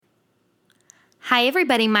Hi,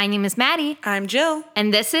 everybody. My name is Maddie. I'm Jill.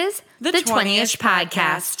 And this is The 20ish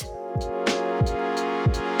Podcast.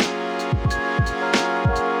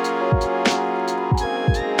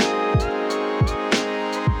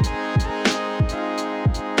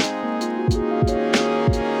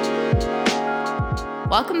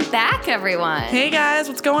 Welcome back, everyone. Hey, guys.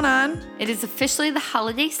 What's going on? It is officially the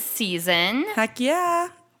holiday season. Heck yeah.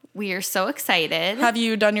 We are so excited. Have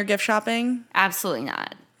you done your gift shopping? Absolutely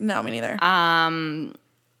not. No, me neither.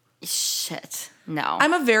 Shit. No.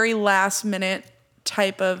 I'm a very last minute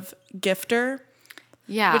type of gifter,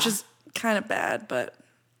 yeah. which is kind of bad, but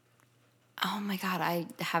Oh my God. I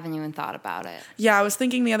haven't even thought about it. yeah, I was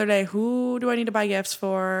thinking the other day, who do I need to buy gifts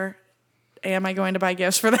for? Am I going to buy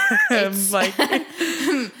gifts for them? Like,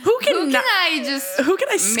 who can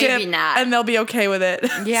I skip Maybe not. and they'll be okay with it?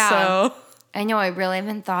 Yeah. So I know. I really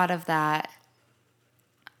haven't thought of that.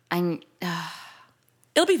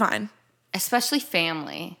 it'll be fine. Especially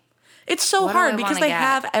family. It's so What do I hard because wanna they get?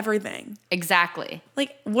 have everything. Exactly.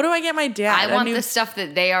 Like, what do I get my dad? I want the stuff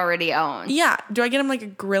that they already own. Yeah. Do I get him like a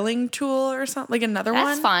grilling tool or something? Like another one?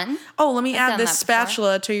 That's fun. Oh, let me I've add done this that before.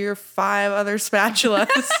 spatula to your 5 other spatulas.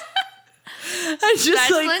 I just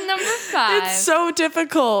Spatula number 5. It's so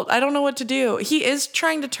difficult. I don't know what to do. He is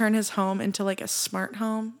trying to turn his home into like a smart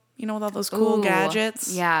home, you know, with all those cool Ooh,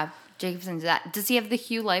 gadgets. Yeah. Jacobson's that. Does he have the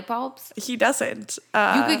Hue light bulbs? He doesn't.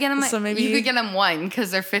 You could get him. So maybe You could get him one because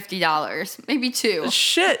they're $50. Maybe 2.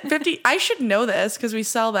 shit 50. I should know this because we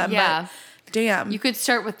sell them. Yeah. But damn. You could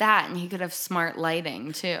start with that, and he could have smart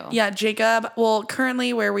lighting too. Yeah, Jacob. Well,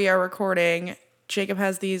 currently where we are recording, Jacob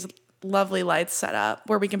has these lovely lights set up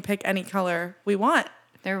where we can pick any color we want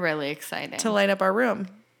They're really exciting. to light up our room.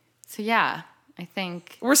 So yeah, I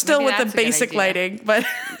think We're still maybe with the that's a good basic idea. lighting, but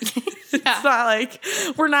it's not like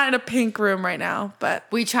we're not in a pink room right now. But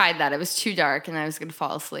We tried that. It was too dark, and I was gonna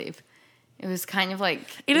fall asleep. It was kind of like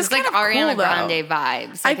It is like kind of Ariana cool, though. Grande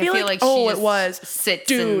vibes. I Like, feel feel like- like oh, she it just was. sits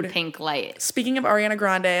Dude. in pink light. speaking of Ariana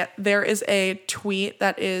Grande, there is a tweet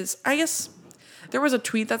that is, I guess, there was a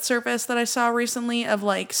tweet that surfaced that I saw recently of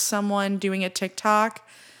like someone doing a TikTok,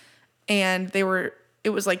 and it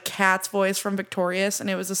was like Kat's voice from Victorious, and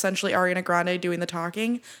it was essentially Ariana Grande doing the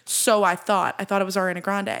talking. So I thought it was Ariana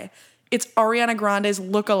Grande. It's Ariana Grande's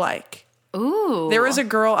lookalike. Ooh, There is a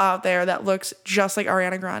girl out there that looks just like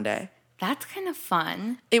Ariana Grande. that's kind of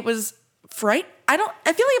fun. It was I feel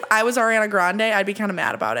like if I was Ariana Grande, I'd be kind of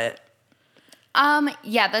mad about it.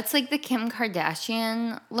 Yeah, that's like the Kim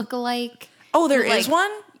Kardashian lookalike. Oh, there Like, is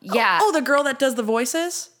one? yeah. Oh, the girl that does the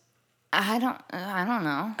voices? I don't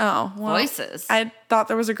know. Oh, well, Voices. I thought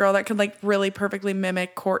there was a girl that could like really perfectly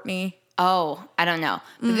mimic Courtney. Oh, I don't know.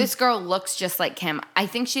 But this girl looks just like Kim. I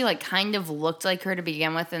think she like kind of looked like her to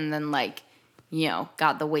begin with, and then like,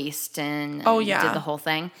 got the waist and Oh, yeah. did the whole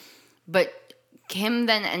thing. But Kim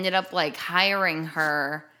then ended up like hiring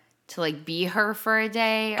her to like be her for a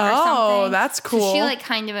day or something. Oh, that's So cool. she like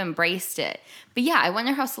kind of embraced it. But yeah, I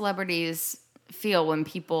wonder how celebrities feel when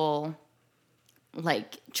people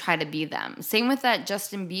like try to be them. Same with that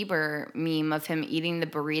Justin Bieber meme of him eating the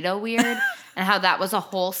burrito weird and how that was a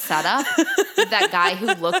whole setup with that guy who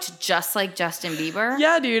looked just like Justin Bieber.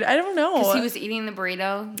 Yeah, dude, I don't know. Because he was eating the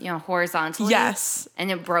burrito, horizontally. Yes.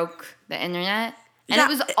 And it broke the internet. And Yeah. it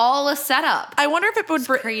was all a setup. I wonder if it would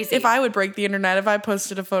crazy. if I would break the internet if I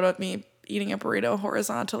posted a photo of me eating a burrito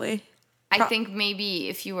horizontally. I think maybe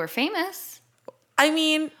if you were famous, I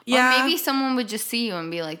mean, yeah. or maybe someone would just see you and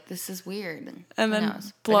be like, "This is weird," And who then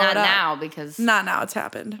knows? blow but it not up. now because Not now, it's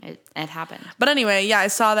happened. it happened. But anyway, yeah, I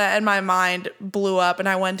saw that and my mind blew up and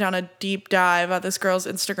I went down a deep dive on this girl's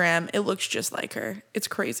Instagram. It looks just like her. It's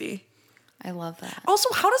crazy. I love that.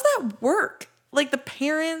 Also, how does that work? Like the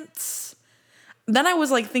parents. Then I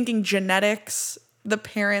was like thinking genetics. The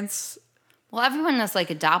parents. Well, everyone has like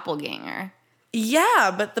a doppelganger.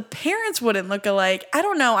 Yeah, but the parents wouldn't look alike. I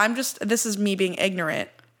don't know. This is me being ignorant.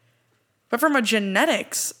 But from a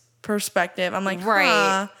genetics perspective, I'm like, Right.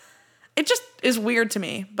 huh. It just is weird to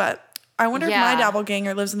me. But I wonder if Yeah. my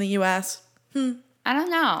doppelganger lives in the U.S. I don't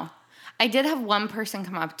know. I did have one person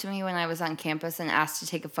come up to me when I was on campus and asked to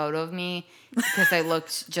take a photo of me because I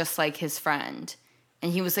looked just like his friend.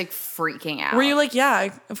 And he was like freaking out. Were you like,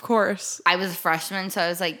 yeah, of course? I was a freshman, so I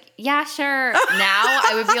was like, yeah, sure. Now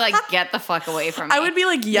I would be like, get the fuck away from me. I would be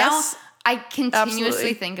like, yes. Now, I continuously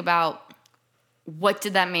absolutely. think about what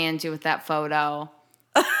did that man do with that photo?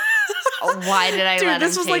 Why did I Dude, let him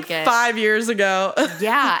this was take like it? 5 years ago.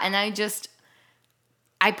 Yeah, and I just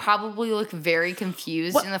I probably look very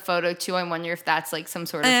confused in the photo too. I wonder if that's like some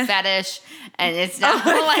sort of fetish, and it's not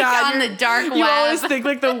on the dark web. You always think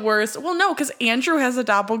like the worst. Well, no, because Andrew has a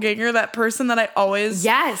doppelganger. That person that I always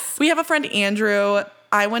We have a friend Andrew.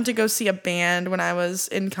 I went to go see a band when I was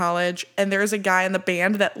in college, and there's a guy in the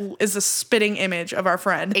band that is a spitting image of our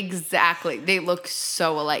friend. Exactly. They look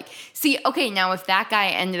so alike. See, okay, now if that guy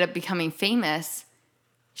ended up becoming famous,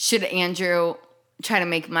 should Andrew try to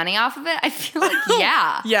make money off of it? I feel like,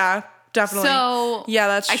 yeah. Yeah, definitely. So, yeah,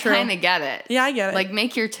 that's true. I kind of get it. Yeah, I get it. Like,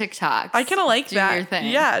 make your TikToks. I kind of like that. Do your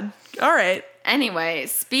thing. Yeah, all right. Anyway,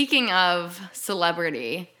 speaking of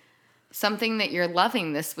celebrity, something that you're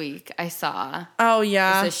loving this week, I saw. Oh,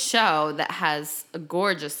 yeah. It's a show that has a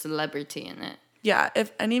gorgeous celebrity in it. Yeah,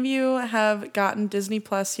 if any of you have gotten Disney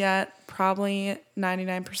Plus yet, probably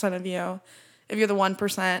 99% of you. If you're the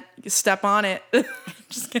 1%, you step on it.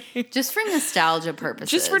 Just kidding. Just for nostalgia purposes.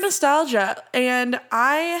 Just for nostalgia. And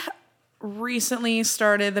I recently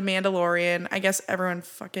started The Mandalorian. I guess everyone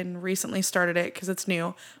fucking recently started it because it's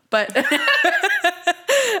new. But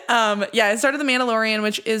yeah, I started The Mandalorian,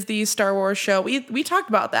 which is the Star Wars show. We talked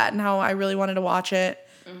about that and how I really wanted to watch it.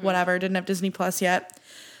 Whatever, didn't have Disney Plus yet.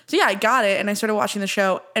 So yeah, I got it and I started watching the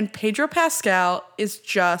show. And Pedro Pascal is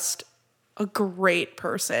just a great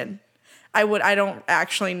person. I don't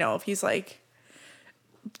actually know if he's like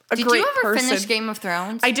a Did great you ever person. finish Game of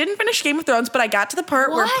Thrones? I didn't finish Game of Thrones, but I got to the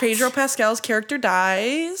part where What? Pedro Pascal's character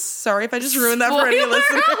dies. Sorry if I just ruined that for any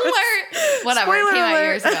listeners. Alert! Whatever, Spoiler it came out alert.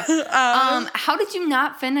 years ago. How did you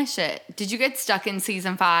not finish it? Did you get stuck in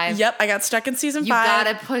season 5? Yep, I got stuck in season 5. You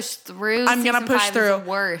gotta push through. I'm gonna push through. Is the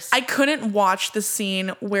worst. I couldn't watch the scene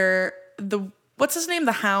where what's his name?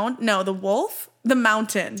 The Hound? No, the Wolf? The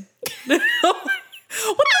Mountain.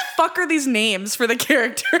 What the fuck are these names for the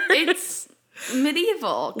characters? It's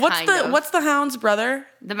medieval. What's the Hound's brother?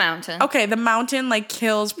 The Mountain? Okay, the Mountain like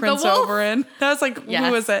kills Prince wolf? Oberyn. I was like, Yes.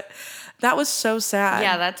 who is it? That was so sad.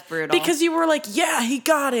 Yeah, that's brutal. Because you were like, yeah, he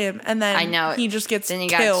got him, and then I know he just gets then he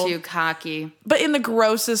killed, got too cocky. but in the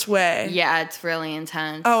grossest way. Yeah, it's really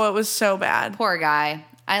intense. Oh, it was so bad. Poor guy.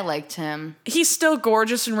 I liked him. He's still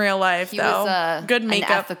gorgeous in real life, He though. was Good an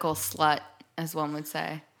makeup. ethical slut, as one would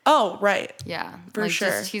say. Oh, right. Yeah, For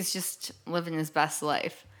sure. He's just living his best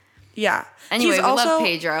life. Yeah. Anyway, He's we love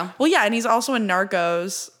Pedro. Well, yeah, and he's also in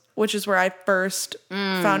Narcos, which is where I first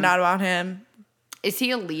found out about him. Is he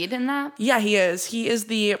a lead in that? Yeah, he is. He is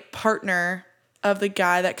the partner of the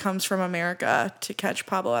guy that comes from America to catch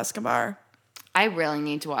Pablo Escobar. I really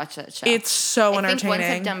need to watch that show. It's so entertaining. I think once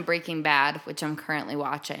I've done Breaking Bad, which I'm currently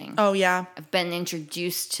watching, Oh, yeah. I've been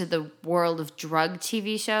introduced to the world of drug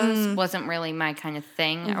TV shows. Wasn't really my kind of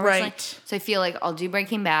thing originally. Right. So I feel like I'll do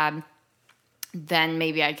Breaking Bad, then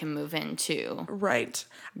maybe I can move into Right.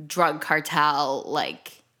 drug cartel,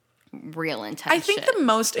 like real intense I think shit. the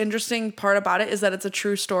most interesting part about it is that it's a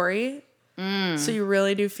true story. So you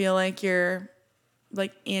really do feel like you're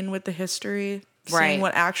like in with the history, Right. seeing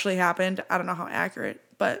what actually happened. I don't know how accurate,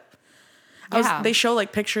 but Yeah. they show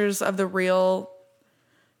like pictures of the real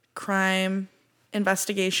crime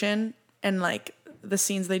investigation and like the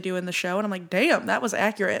scenes they do in the show. And I'm like, damn, that was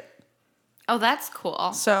accurate. Oh, that's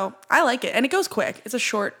cool. So I like it. And it goes quick. It's a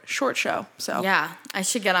short show. So Yeah, I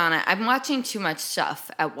should get on it. I'm watching too much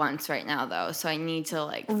stuff at once right now, though, so I need to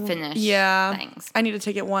like finish things. I need to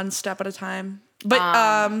take it one step at a time. But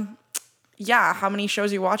yeah, how many shows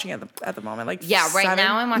are you watching at the moment? Like Yeah, right 7?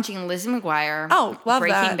 now I'm watching Lizzie McGuire. Oh, love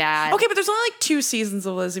Breaking that. Bad. Okay, but there's only like 2 seasons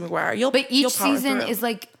of Lizzie McGuire. But each power season through. is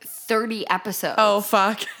like 30 episodes. Oh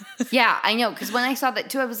fuck. Yeah, I know. Because when I saw that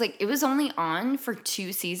too, I was like, it was only on for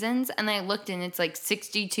 2 seasons. And then I looked and it's like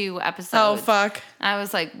 62 episodes. Oh fuck. I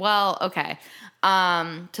was like, well, okay. So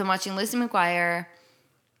I'm watching Lizzie McGuire.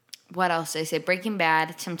 What else did I say? Breaking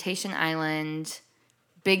Bad, Temptation Island,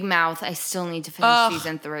 Big Mouth. I still need to finish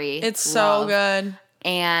season 3. It's so good.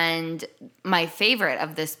 And my favorite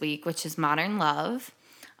of this week, which is Modern Love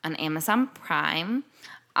on Amazon Prime.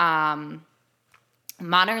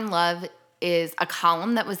 Modern Love is a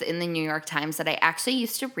column that was in the New York Times that I actually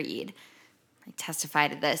used to read. I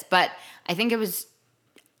testified to this, but I think it was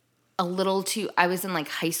a little too, I was in like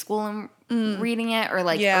high school and reading it or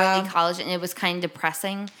like early college, and it was kind of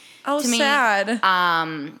depressing to me. Sad.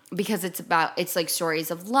 Because it's like stories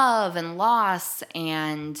of love and loss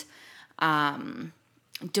and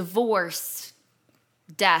divorce,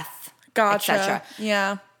 death, Gotcha. etc.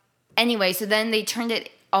 Yeah. Anyway, so then they turned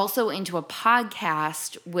it also into a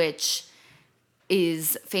podcast, which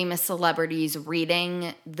is famous celebrities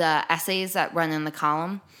reading the essays that run in the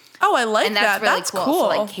column. Oh, I like And that. that's really That's cool. So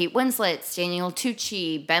like Kate Winslet, Daniel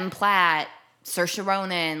Tucci, Ben Platt, Saoirse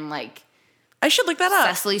Ronan, like I should look that up.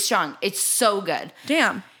 Cecily Strong. It's so good.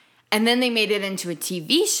 Damn. And then they made it into a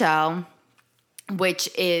TV show, which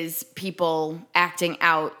is people acting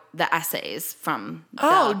out the essays from the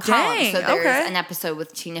column. Dang. So there's Okay. an episode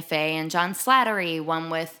with Tina Fey and John Slattery, one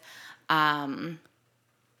with Anne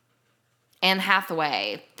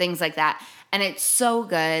Hathaway, things like that. And it's so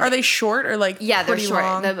good. Are they short or like Yeah, they're pretty short.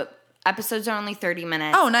 long? The episodes are only 30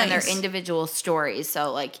 minutes. Oh, And nice. they're individual stories.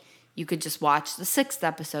 So, like, you could just watch the 6th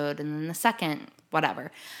episode and then the 2nd,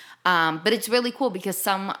 whatever. But it's really cool because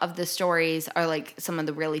some of the stories are, like, some of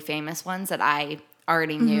the really famous ones that I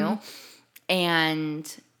already knew. Mm-hmm.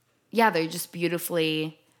 And, yeah, they're just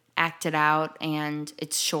beautifully acted out. And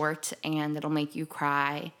it's short and it'll make you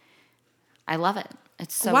cry. I love it.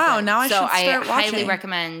 It's so Wow, good. now I should start I highly watching.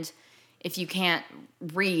 recommend if you can't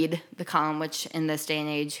read the column, which in this day and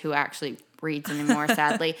age, who actually reads anymore,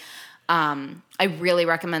 sadly, I really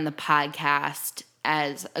recommend the podcast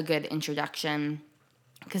as a good introduction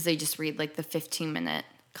because they just read like the 15-minute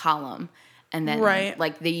column. And then Right.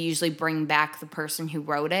 like they usually bring back the person who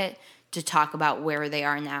wrote it to talk about where they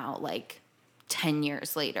are now, like 10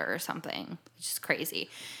 years later or something, which is crazy.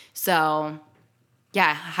 So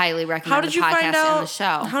yeah, highly recommend How did the you podcast find out? and the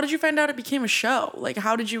show. How did you find out it became a show? Like,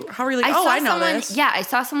 how were you like, I know someone, this? Yeah, I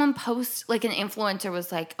saw someone post, like an influencer was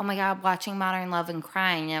like, oh my God, watching Modern Love and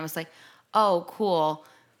crying. And I was like, oh, cool.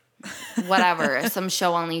 Whatever. Some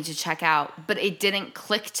show I'll need to check out. But it didn't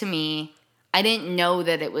click to me. I didn't know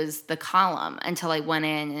that it was the column until I went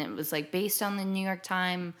in and it was like based on the New York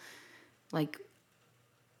Times, like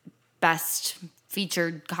best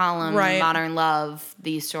featured column, Right. Modern Love.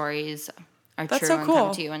 These stories are That's true so and cool.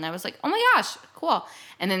 come to you. And I was like, oh my gosh, cool.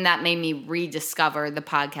 And then that made me rediscover the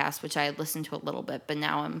podcast, which I had listened to a little bit, but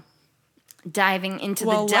now I'm diving into the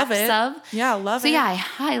Love depths it. of. Yeah, love So it. yeah, I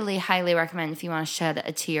highly, highly recommend if you want to shed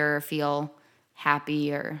a tear or feel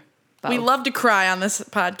happy or both. We love to cry on this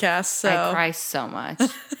podcast, so I cry so much.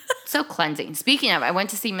 So cleansing. Speaking of, I went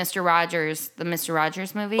to see Mr. Rogers, the Mr.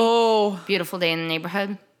 Rogers movie. Oh, Beautiful Day in the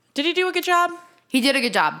Neighborhood. did he do a good job? He did a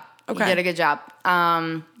good job. Okay. He did a good job.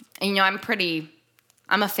 And you know, I'm a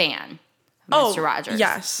fan of Mr. Rogers.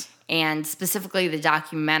 Yes. And specifically the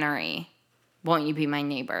documentary, Won't You Be My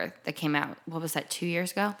Neighbor, that came out, what was that, 2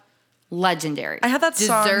 years ago? Legendary. I had that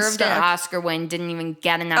song Deserved stuck. an Oscar win, didn't even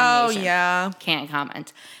get a Oh nomination. yeah. Can't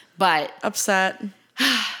comment. But Upset.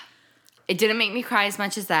 it didn't make me cry as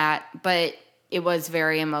much as that, but it was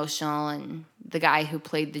very emotional. And the guy who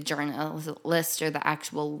played the journalist or the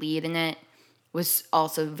actual lead in it was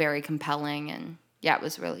also very compelling. And yeah, it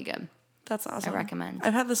was really good. That's awesome. I recommend.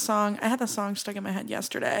 I had the song stuck in my head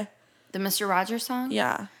yesterday. The Mr. Rogers song?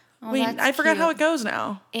 Yeah. Oh, Wait, that's I forgot how cute. it goes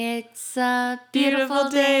now. It's a Beautiful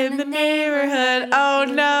day in the neighborhood. Oh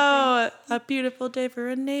no. A beautiful day for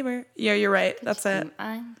a neighbor. Yeah, you're right. That's it.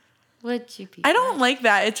 Would you be I don't like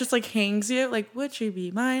that. It just like hangs you. Like, would you be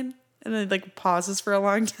mine? And then like pauses for a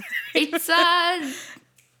long time. It's I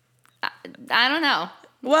don't know.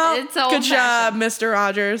 Well, It's good old-fashioned. job, Mr.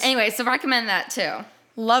 Rogers. Anyway, so recommend that too.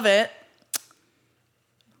 Love it.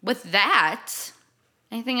 With that,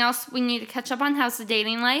 anything else we need to catch up on? How's the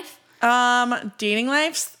dating life? Dating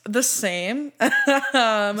life's the same.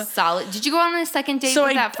 Solid. Did you go on a second date So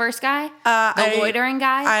with I- that first guy? The loitering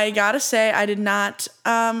guy? I gotta say, I did not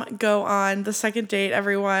go on the second date,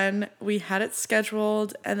 everyone. We had it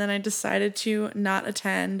scheduled, and then I decided to not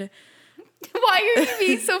attend. Why are you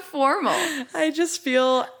being so formal? I just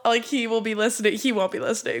feel like he will be listening. He won't be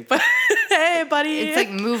listening, but hey, buddy. It's like,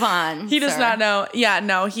 move on. he does sir. not know. Yeah,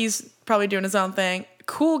 no, he's probably doing his own thing.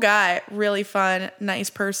 Cool guy, really fun, nice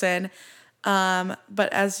person.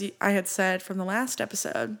 But as I had said from the last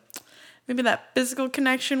episode, maybe that physical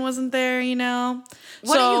connection wasn't there, you know?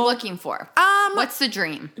 What are you looking for? What's the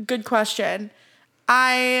dream? Good question.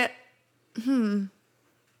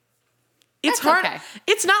 It's That's hard. okay.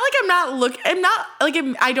 It's not like I'm not like,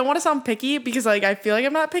 I don't want to sound picky because like, I feel like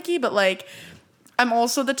I'm not picky, but like, I'm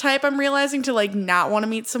also the type I'm realizing to like not want to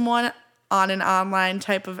meet someone on an online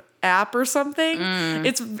type of app or something.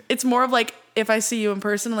 It's more of like, if I see you in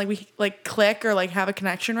person, like we like click or like have a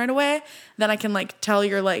connection right away, then I can like tell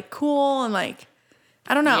you're like cool and like,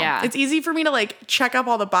 I don't know. Yeah. It's easy for me to like check up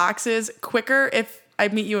all the boxes quicker if I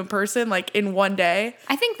meet you in person, like in one day.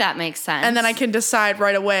 I think that makes sense. And then I can decide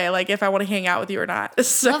right away, like if I want to hang out with you or not.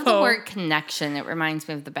 So, love the word connection. It reminds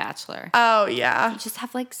me of The Bachelor. oh yeah. You just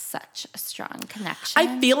have like such a strong connection.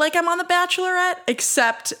 I feel like I'm on The Bachelorette,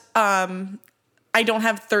 except I don't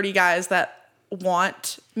have 30 guys that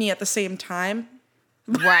want me at the same time.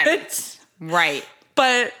 right. Right.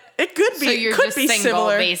 But it could be. So you're could just be single,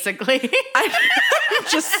 similar. basically. I'm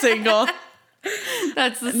just single.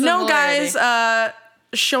 That's the No similarity. guys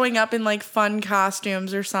showing up in like fun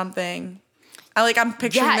costumes or something. I'm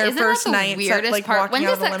picturing their isn't first that the night, weirdest like part? walking When out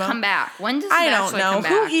does of the that limo. come back? When does the I don't Bachelor know come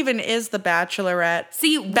who back? even is the Bachelorette.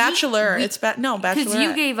 See, Bachelor. we It's Bachelorette. because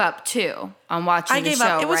you gave up too on watching I the gave show,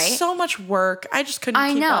 up. It was right? so much work. I just couldn't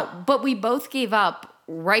I keep know, up. but we both gave up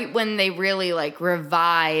right when they really like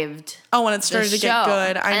revived. Oh, when it The started to show. get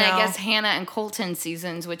good. I know. And I guess Hannah and Colton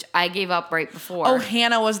seasons, which I gave up right before. Oh,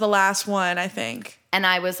 Hannah was the last one, I think. And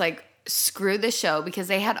I was like, screw the show because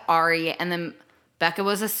they had Ari and then Becca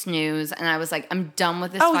was a snooze. And I was like, I'm done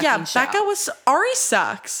with this Oh, fucking yeah. show. Becca was... Ari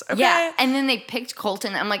sucks. Okay? Yeah. And then they picked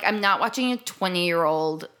Colton. I'm like, I'm not watching a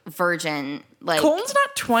 20-year-old virgin. Like, Colton's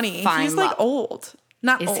not 20. Fine He's like love. old.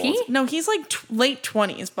 Not Is old. he? No, he's like late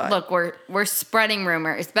 20s, but... look, we're spreading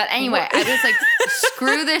rumors. But anyway, I was like,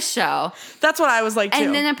 screw this show. That's what I was like, too.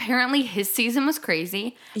 And then apparently his season was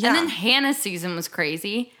crazy. Yeah. And then Hannah's season was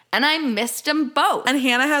crazy. And I missed them both. And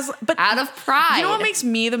Hannah has... But out of pride. you know what makes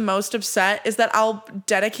me the most upset is that I'll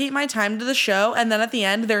dedicate my time to the show, and then at the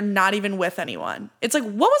end, they're not even with anyone. It's like,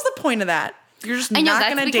 what was the point of that? You're just I know, not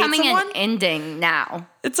that's going to date becoming someone? an ending now.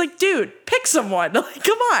 It's like, dude, pick someone. Like,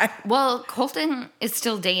 come on. Well, Colton is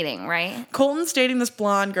still dating, right? Colton's dating this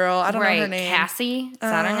blonde girl. I don't know her name. Cassie? Is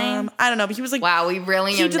that her name? I don't know, but he was like... Wow, we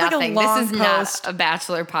really he know did, like, a nothing. long This is post. not a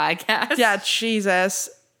Bachelor podcast. Yeah, Jesus.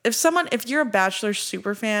 If you're a Bachelor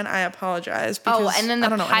super fan, I apologize. Because Oh, and then I the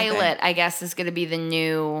don't know pilot, anything. I guess, is going to be the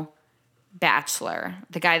new Bachelor.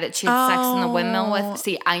 The guy that she had sex in the windmill with.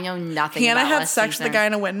 See, I know nothing Hannah about had last sex with season. the guy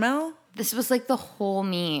in a windmill? This was like the whole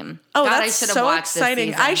meme. Oh, God, that's I should have so watched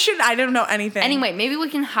exciting. This season. I didn't know anything. Anyway, maybe we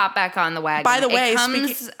can hop back on the wagon. By the way, it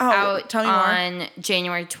comes out tell me more. on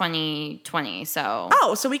January 2020. So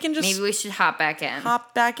So we can just maybe we should hop back in.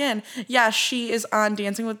 hop back in. Yeah, she is on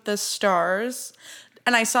Dancing with the Stars.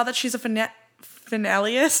 And I saw that she's a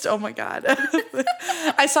finalist. Oh my God.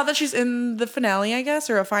 I saw that she's in the finale, I guess,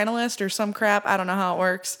 or a finalist or some crap. I don't know how it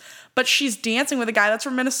works. But she's dancing with a guy that's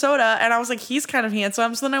from Minnesota. And I was like, he's kind of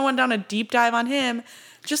handsome. So then I went down a deep dive on him,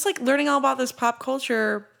 just like learning all about this pop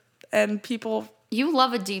culture and people. You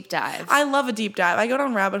love a deep dive. I love a deep dive. I go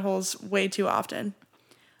down rabbit holes way too often.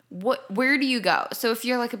 Where do you go? So if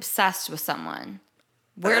you're like obsessed with someone,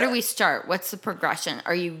 where do we start? What's the progression?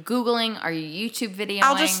 Are you Googling? Are you YouTube videoing?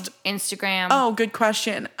 Instagram? Oh, good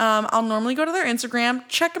question. I'll normally go to their Instagram,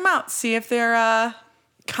 check them out, see if they're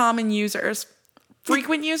common users,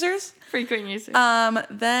 frequent users. Frequent users.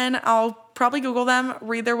 Then I'll probably Google them,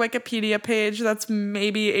 read their Wikipedia page. That's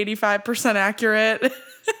maybe 85% accurate.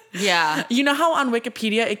 Yeah. You know how on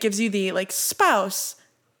Wikipedia it gives you the like spouse,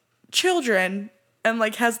 children, and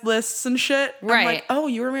like has lists and shit? Right. I'm like, oh,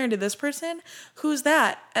 you were married to this person? Who's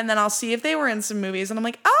that? And then I'll see if they were in some movies and I'm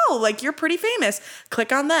like, oh, like you're pretty famous.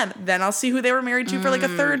 Click on them. Then I'll see who they were married to for like a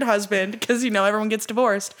third husband because, you know, everyone gets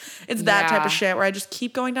divorced. It's that type Yeah. of shit where I just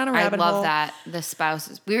keep going down a I rabbit love hole. that. The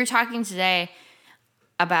spouses. We were talking today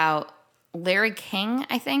about Larry King,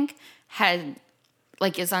 I think,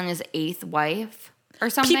 is on his 8th wife or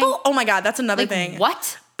something. People, oh my God, that's another like, thing.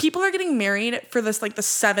 what? People are getting married for this like the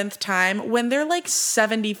 7th time when they're like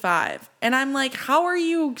 75. And I'm like, how are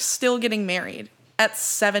you still getting married at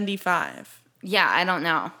 75? Yeah, I don't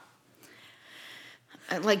know.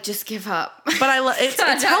 Like, just give up. But it's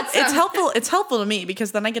That's helpful. It's helpful to me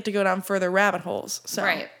because then I get to go down further rabbit holes. So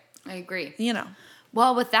Right. I agree. you know,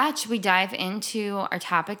 Well, with that, should we dive into our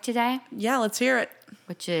topic today? yeah, let's hear it.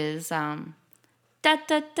 Which is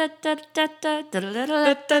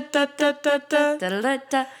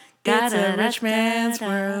It's a rich man's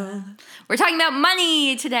world. We're talking about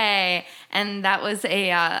money today, and that was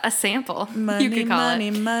a sample. Money, you could call money,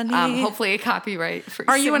 it. money. Hopefully, a copyright.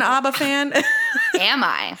 Are you an ABBA fan? Am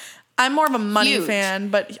I? I'm more of a Money Huge. fan,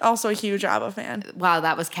 but also a huge ABBA fan. Wow,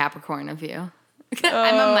 that was Capricorn of you.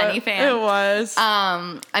 I'm a money fan. It was.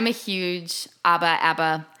 I'm a huge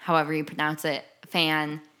ABBA, however you pronounce it,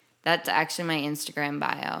 fan. That's actually my Instagram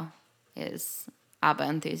bio. Is ABBA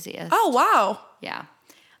enthusiast. Oh wow. Yeah.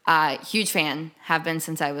 Huge fan. Have been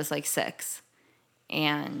since I was like 6.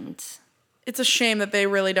 And It's a shame that they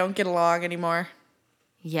really don't get along anymore.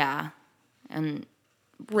 yeah. And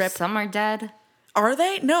Rip. some are dead. Are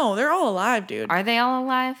they? No, they're all alive, dude. Are they all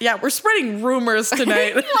alive? Yeah, we're spreading rumors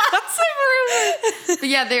tonight. Lots of rumors. But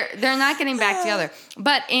yeah, they're not getting back together.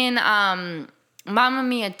 But in Mamma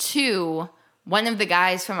Mia 2, one of the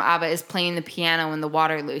guys from ABBA is playing the piano in the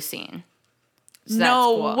Waterloo scene. So that's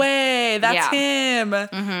No cool. way. That's Yeah. him.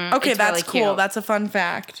 Okay, It's that's really cool. cute. That's a fun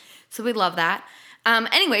fact. So we love that.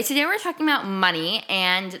 Anyway, today we're talking about money,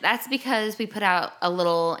 and that's because we put out a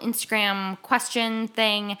little Instagram question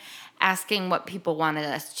thing asking what people wanted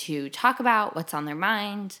us to talk about, what's on their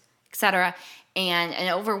mind, etc. And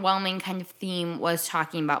an overwhelming kind of theme was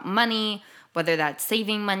talking about money, whether that's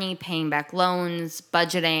saving money, paying back loans,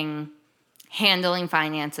 budgeting, handling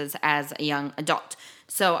finances as a young adult.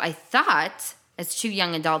 So I thought, as two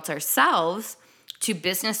young adults ourselves, two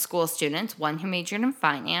business school students, one who majored in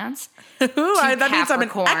finance, that means I'm an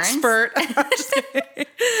expert.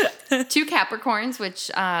 Two Capricorns, which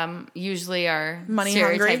usually are money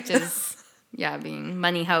stereotyped hungry. as being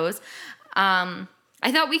money hoes.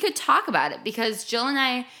 I thought we could talk about it because Jill and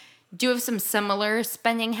I do have some similar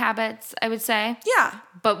spending habits, I would say. Yeah.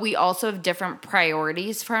 But we also have different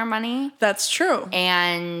priorities for our money. That's true.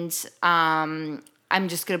 And I'm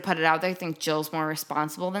just going to put it out there. I think Jill's more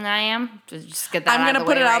responsible than I am. Just get that I'm out going of to the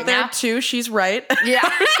put way it out right there now. too. She's right. Yeah.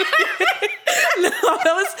 No,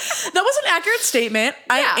 that was an accurate statement.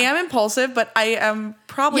 Yeah. I am impulsive, but I am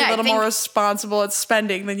probably Yeah, a I little think- more responsible at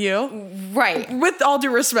spending than you. Right. With all due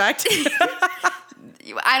respect.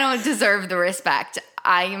 I don't deserve the respect.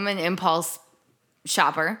 I am an impulse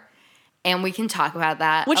shopper, and we can talk about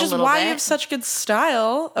that Which a is little why bit. you have such good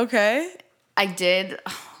style. Okay. I did.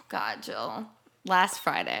 Oh, God, Jill.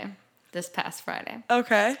 This past Friday,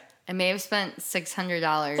 Okay. I may have spent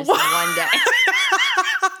 $600 in one day.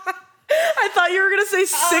 I thought you were going to say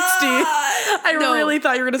 60. I no. really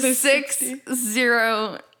thought you were going to say 60.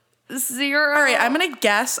 600. All right, I'm going to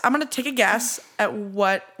guess. I'm going to take a guess at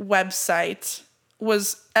what website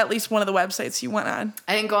was at least one of the websites you went on.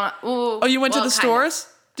 I didn't go on. Ooh, Oh, you went to the kind of. stores?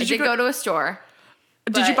 I did go to a store.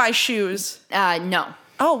 Did you but- buy shoes? No.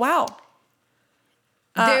 Oh, wow.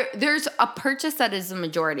 There's a purchase that is the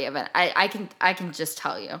majority of it. I can just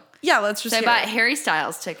tell you. Yeah, let's just So I hear bought it. Harry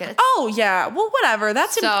Styles tickets. Oh, yeah. Well, whatever.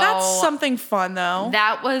 That's something fun, though.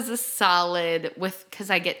 That was a solid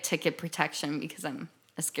because I get ticket protection because I'm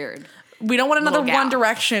scared. We don't want another Little gal. One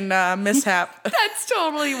Direction mishap. That's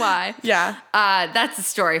totally why. Yeah. That's a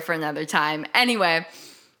story for another time. Anyway,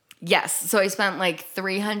 yes. So I spent like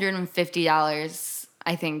 $350,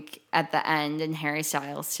 I think, at the end in Harry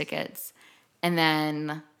Styles tickets. And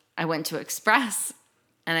then I went to Express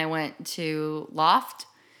and I went to Loft.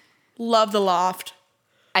 Love the Loft.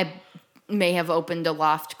 I may have opened a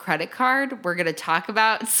Loft credit card. We're going to talk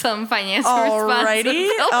about some financial Alrighty.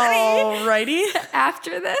 responsibility Alrighty.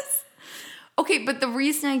 after this. Okay, but the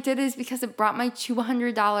reason I did is because it brought my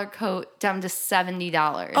 $200 coat down to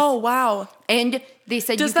 $70. Oh, wow. And they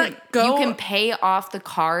said Does you that go- can pay off the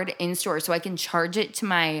card in store, so I can charge it to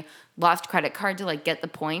my Loft credit card to like get the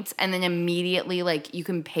points, and then immediately like you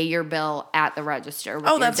can pay your bill at the register with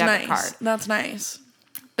Oh, your that's debit nice. card. That's nice.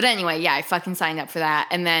 But anyway, yeah, I fucking signed up for that,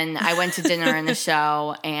 and then I went to dinner and the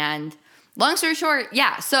show, and long story short,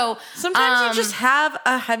 yeah. So Sometimes you just have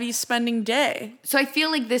a heavy spending day. So I feel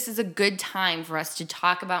like this is a good time for us to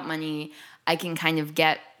talk about money. I can kind of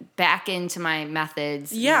get back into my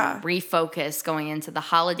methods, Yeah. refocus going into the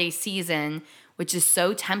holiday season, which is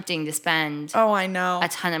so tempting to spend Oh, I know. a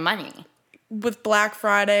ton of money. With Black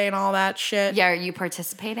Friday and all that shit. Yeah, are you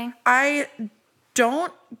participating? I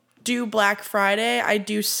don't do Black Friday. I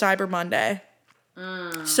do Cyber Monday.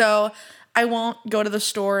 So I won't go to the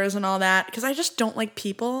stores and all that because I just don't like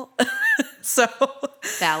people. So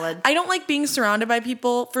Valid. I don't like being surrounded by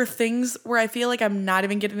people for things where I feel like I'm not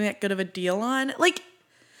even getting that good of a deal on. Like,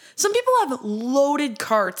 some people have loaded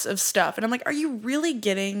carts of stuff, and I'm like, are you really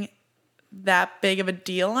getting that big of a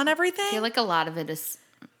deal on everything? I feel like a lot of it is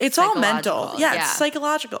It's all mental. psychological, Yeah, yeah. it's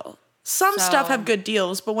psychological. Some stuff have good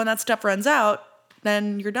deals, but when that stuff runs out,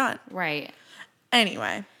 then you're done. right.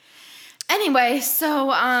 Anyway. Anyway, so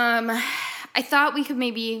I thought we could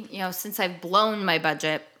maybe, since I've blown my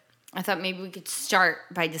budget, I thought maybe we could start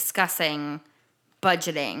by discussing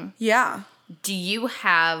budgeting. Yeah. Do you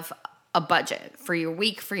have a budget for your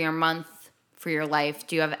week, for your month, for your life?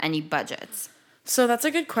 Do you have any budgets? So that's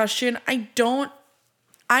a good question. I'm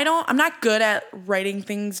not good at writing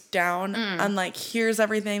things down on like, here's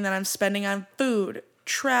everything that I'm spending on food,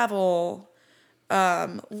 travel,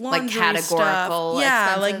 laundry categorical stuff.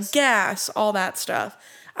 Yeah, expenses? like gas, all that stuff.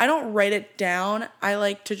 I don't write it down. I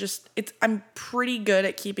like to I'm pretty good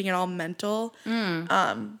at keeping it all mental.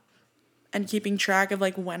 And keeping track of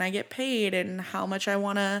like when I get paid and how much I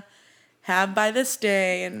want to have by this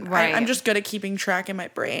day. And Right. I'm just good at keeping track in my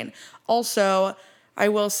brain. Also, I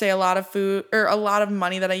will say a lot of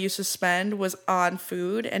money that I used to spend was on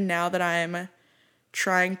food. And now that I'm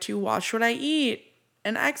trying to watch what I eat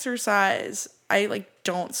and exercise, I like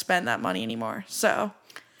don't spend that money anymore. So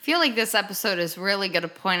I feel like this episode is really going to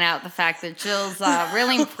point out the fact that Jill's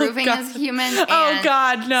really improving God. as a human. And Oh,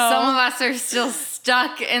 God, no. Some of us are still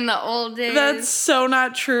stuck in the old days. That's so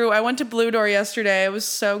not true. I went to Blue Door yesterday. It was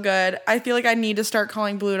so good. I feel like I need to start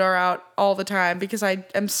calling Blue Door out all the time because I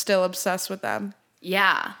am still obsessed with them.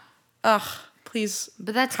 Yeah. Ugh, please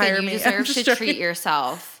But that's hire good. You me. deserve I'm to just treat joking.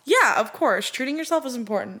 yourself. Yeah, of course. Treating yourself is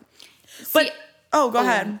important. But, See, go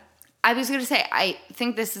ahead. I was going to say, I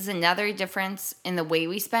think this is another difference in the way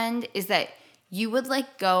we spend is that you would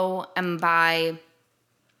like go and buy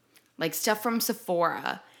like stuff from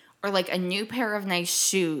Sephora or like a new pair of nice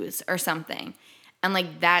shoes or something. And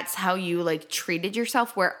like that's how you like treated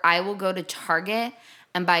yourself, where I will go to Target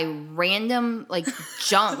and buy random like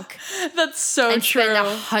junk That's so and true. spend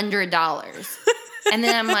 $100. And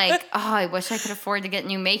then I'm like, oh, I wish I could afford to get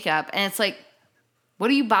new makeup. And it's like, what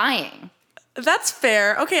are you buying? That's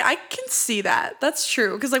fair. Okay, I can see that. That's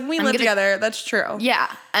true. Because like when we live together, that's true.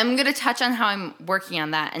 Yeah, I'm going to touch on how I'm working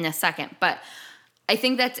on that in a second. But I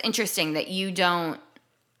think that's interesting that you don't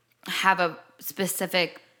have a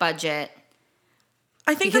specific budget.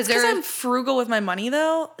 I think Because that's because there- I'm frugal with my money,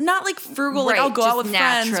 though. Not like frugal, like Right, I'll go out just with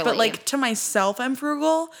friends, but naturally. like to myself, I'm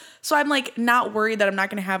frugal. So I'm like not worried that I'm not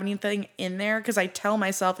going to have anything in there because I tell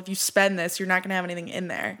myself if you spend this, you're not going to have anything in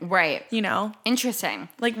there. Right. You know? Interesting.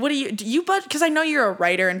 Like, what do you budget? Because I know you're a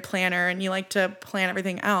writer and planner and you like to plan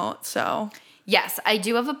everything out. So, Yes, I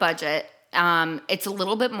do have a budget. It's a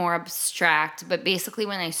little bit more abstract, but basically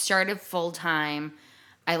when I started full time,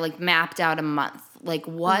 I like mapped out a month. Like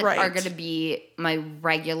what Right. are going to be my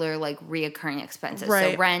regular like reoccurring expenses?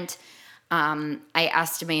 Right. So rent, I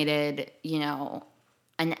estimated,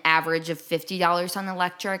 an average of $50 on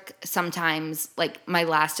electric. Sometimes like my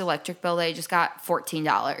last electric bill that I just got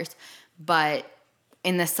 $14, but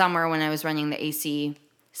in the summer when I was running the AC,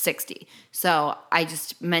 60. So I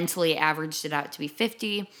just mentally averaged it out to be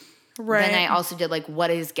 50. right. Then I also did like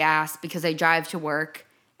what is gas because I drive to work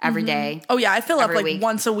every day. Oh, yeah. I fill up every like week.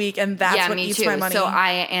 once a week and that's Yeah, what me eats too. my money. So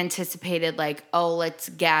I anticipated like, oh, let's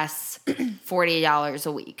guess $40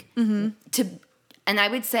 a week. And I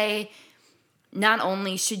would say not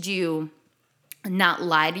only should you not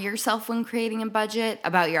lie to yourself when creating a budget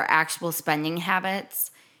about your actual spending habits,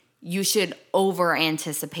 you should over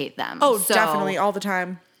anticipate them. oh, So definitely. All the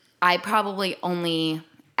time. I probably only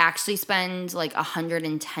actually spend like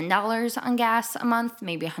 $110 on gas a month,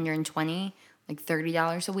 maybe $120, like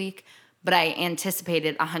 $30 a week. But I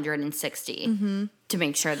anticipated $160 to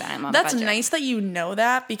make sure that I'm on That's budget. nice that you know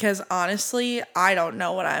that because honestly, I don't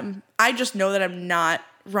know I just know that I'm not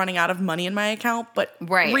running out of money in my account, but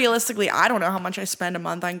Right. realistically, I don't know how much I spend a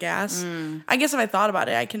month on gas. I guess if I thought about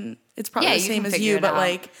it, it's probably Yeah, the you same can as figure you, it but out.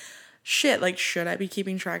 like, shit, like, should I be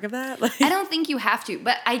keeping track of that? Like, I don't think you have to,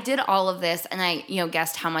 but I did all of this and I,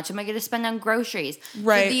 guessed how much am I going to spend on groceries.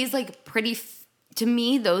 Right. So these like to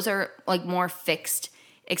me, those are like more fixed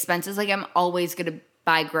expenses. Like I'm always going to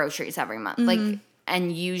buy groceries every month. Like,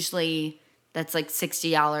 and usually that's like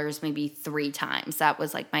 $60, maybe 3 times. That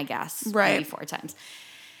was like my guess. Right. Maybe 4 times.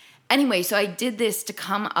 Anyway, so I did this to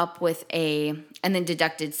come up with and then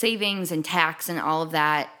deducted savings and tax and all of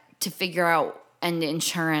that to figure out, and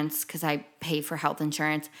insurance, because I pay for health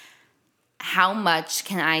insurance, how much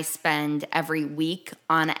can I spend every week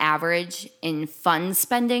on average in fun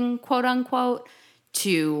spending, quote unquote,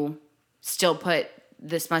 to still put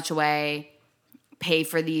this much away, pay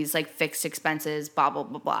for these like fixed expenses, blah, blah,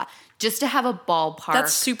 blah, blah, just to have a ballpark.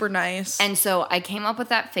 that's super nice. And so I came up with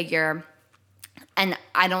that figure, and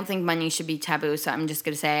I don't think money should be taboo, so I'm just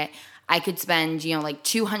going to say it. I could spend, like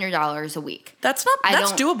 $200 a week. that's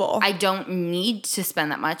doable. I don't need to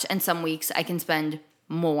spend that much, and some weeks I can spend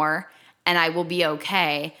more, and I will be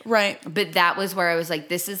okay. right. But that was where I was like,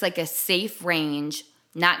 this is like a safe range,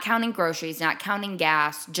 not counting groceries, not counting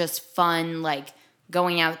gas, just fun, like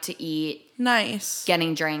going out to eat, Nice.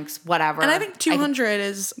 getting drinks, whatever. And I think 200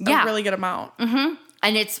 is Yeah. a really good amount.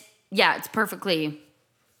 And it's perfectly,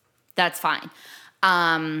 that's fine.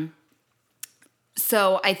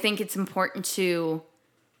 So I think it's important to,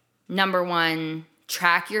 number one,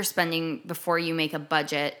 track your spending before you make a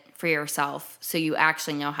budget for yourself so you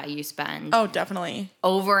actually know how you spend. Oh, definitely.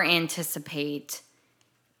 Over anticipate.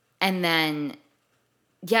 And then,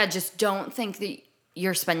 just don't think that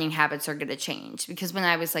your spending habits are going to change. Because when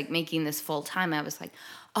I was like making this full time, I was like,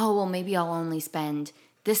 oh, well, maybe I'll only spend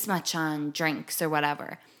this much on drinks or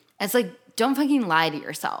whatever. It's like, don't fucking lie to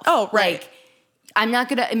yourself. Oh, right. Like, I'm not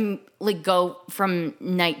going to go from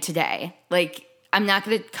night to day. Like, I'm not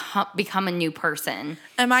going to become a new person.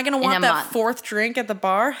 Am I going to a want that month. 4th drink at the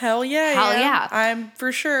bar? Hell yeah. Hell yeah. I'm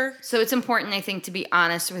for sure. So it's important, I think, to be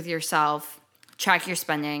honest with yourself, track your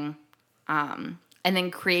spending, and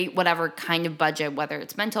then create whatever kind of budget, whether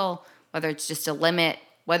it's mental, whether it's just a limit,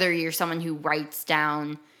 whether you're someone who writes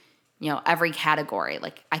down, every category.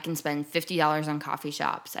 Like I can spend $50 on coffee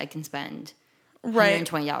shops. I can spend Right.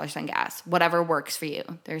 $120 on gas. Whatever works for you.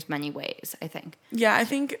 There's many ways, I think. Yeah, I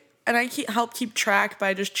think, and I help keep track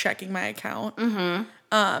by just checking my account.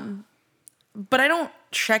 Mm-hmm. But I don't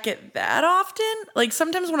check it that often. Like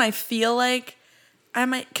sometimes when I feel like I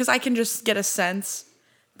might, because I can just get a sense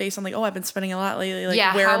based on like, oh, I've been spending a lot lately.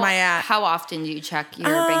 Like, where am I at? How often do you check your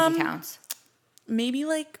bank accounts? Maybe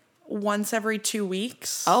like once every 2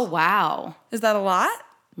 weeks. Oh, wow. Is that a lot?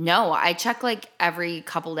 No, I check like every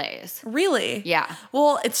couple days. Really? Yeah.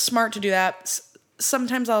 Well, it's smart to do that.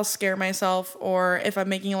 Sometimes I'll scare myself, or if I'm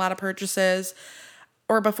making a lot of purchases,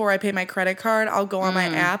 or before I pay my credit card, I'll go on my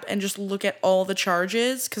app and just look at all the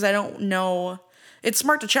charges because I don't know. It's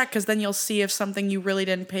smart to check because then you'll see if something you really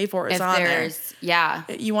didn't pay for is on there. Yeah.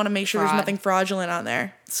 You want to make sure there's nothing fraudulent on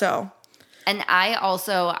there. So. And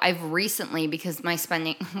I've recently, because my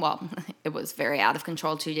spending, well, it was very out of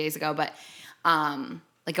control 2 days ago, but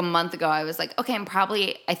like a month ago, I was like, okay,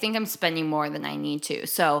 I think I'm spending more than I need to.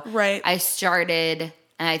 So right. I started,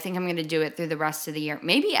 and I think I'm going to do it through the rest of the year,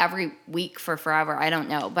 maybe every week for forever. I don't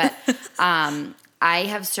know. But I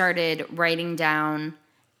have started writing down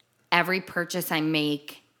every purchase I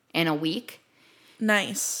make in a week.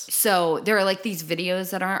 Nice. So there are like these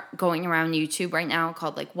videos that are going around YouTube right now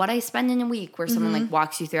called like what I spend in a week, where someone like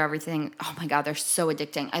walks you through everything. Oh my God, they're so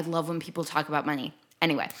addicting. I love when people talk about money.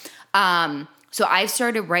 Anyway, so I've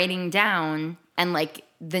started writing down, and like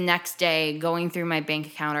the next day going through my bank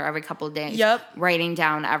account, or every couple of days, writing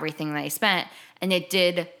down everything that I spent. And it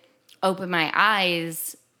did open my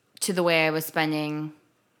eyes to the way I was spending.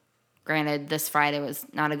 Granted, this Friday was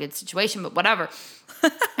not a good situation, but whatever.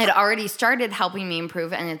 It already started helping me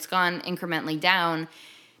improve, and it's gone incrementally down,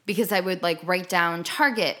 because I would like write down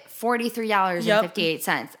Target,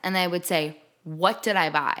 $43.58. And I would say, what did I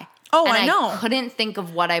buy? Oh, and I know. I couldn't think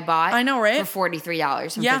of what I bought. I know, right? For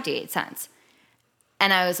 $43.58.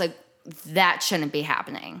 And I was like, that shouldn't be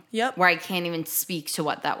happening. Yep. Where I can't even speak to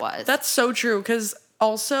what that was. That's so true, because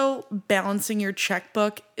also balancing your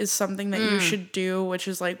checkbook is something that you should do, which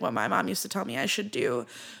is like what my mom used to tell me I should do,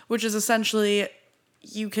 which is essentially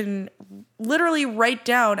you can literally write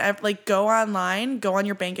down, like go online, go on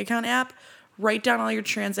your bank account app, write down all your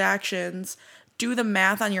transactions, do the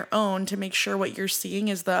math on your own to make sure what you're seeing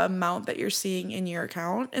is the amount that you're seeing in your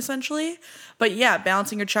account, essentially. But yeah,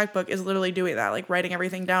 balancing your checkbook is literally doing that, like writing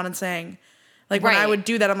everything down and saying, like when I would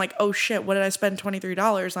do that, I'm like, oh shit, what did I spend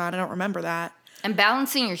 $23 on? I don't remember that. And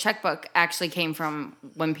balancing your checkbook actually came from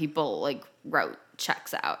when people like wrote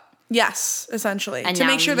checks out. Yes, essentially. And to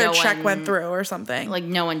make sure their check went through or something. Like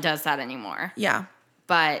no one does that anymore. Yeah.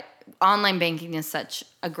 But online banking is such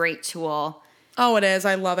a great tool. Oh, it is.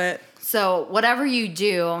 I love it. So whatever you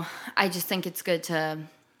do, I just think it's good to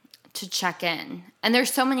check in. And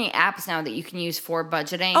there's so many apps now that you can use for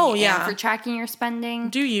budgeting and for tracking your spending.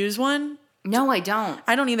 Do you use one? No, I don't.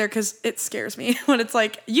 I don't either, because it scares me when it's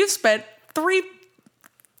like, you've spent $300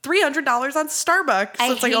 on Starbucks.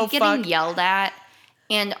 So it's like, oh, getting yelled at.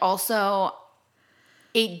 And also,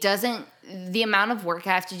 the amount of work I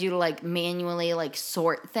have to do to like manually like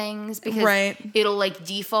sort things, because it'll like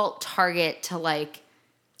default Target to like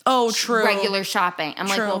regular shopping. I'm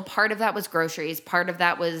like, well, part of that was groceries, part of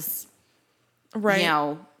that was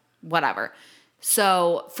whatever.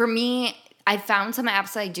 So for me, I found some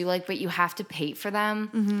apps that I do like, but you have to pay for them.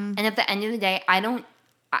 Mm-hmm. And at the end of the day,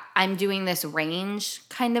 I'm doing this range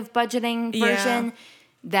kind of budgeting version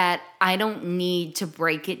that I don't need to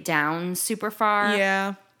break it down super far.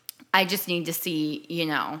 Yeah. I just need to see,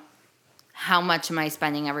 how much am I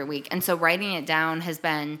spending every week. And so writing it down has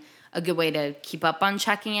been a good way to keep up on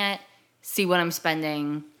checking it, see what I'm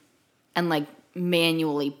spending, and like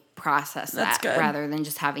manually process that rather than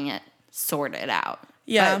just having it sorted out.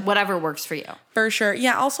 Yeah. But whatever works for you. For sure.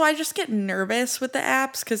 Yeah. Also, I just get nervous with the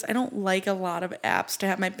apps because I don't like a lot of apps to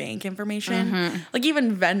have my bank information. Mm-hmm. Like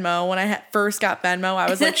even Venmo, when I first got Venmo, I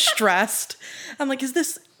was like stressed. I'm like, is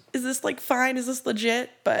this like fine? Is this legit?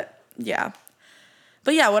 But yeah.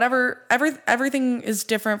 But yeah, everything is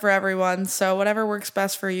different for everyone. So whatever works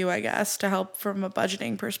best for you, I guess, to help from a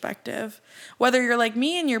budgeting perspective. Whether you're like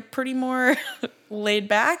me and you're pretty more laid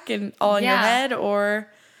back and all in your head,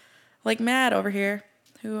 or like Matt over here.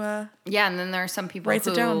 Who and then there are some people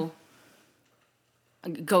who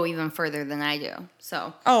go even further than I do.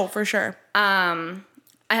 So for sure. I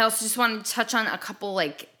also just wanted to touch on a couple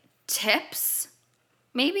like tips,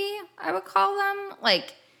 maybe I would call them.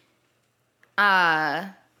 Like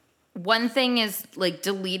one thing is like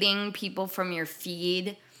deleting people from your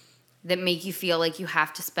feed that make you feel like you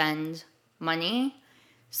have to spend money.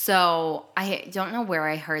 So I don't know where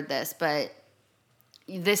I heard this, but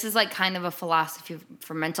this is like kind of a philosophy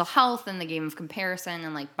for mental health and the game of comparison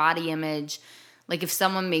and like body image. Like if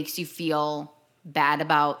someone makes you feel bad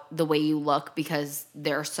about the way you look because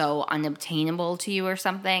they're so unobtainable to you or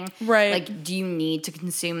something. Right. Like, do you need to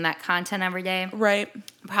consume that content every day? Right.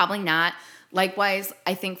 Probably not. Likewise,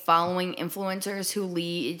 I think following influencers who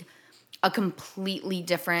lead a completely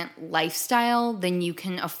different lifestyle than you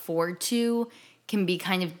can afford to can be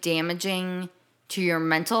kind of damaging to your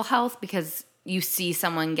mental health because you see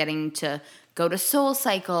someone getting to go to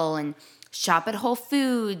SoulCycle and shop at Whole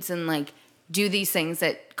Foods and like do these things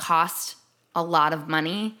that cost a lot of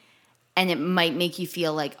money, and it might make you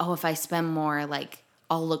feel like, oh, if I spend more, like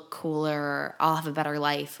I'll look cooler or I'll have a better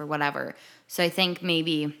life or whatever. So I think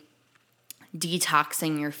maybe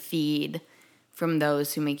detoxing your feed from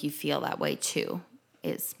those who make you feel that way too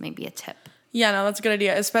is maybe a tip. Yeah, no, that's a good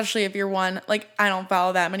idea, especially if you're one, like, I don't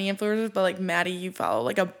follow that many influencers, but, like, Maddie, you follow,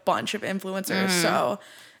 like, a bunch of influencers, so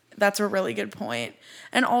that's a really good point.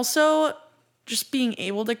 And also, just being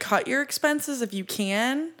able to cut your expenses if you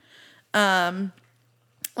can.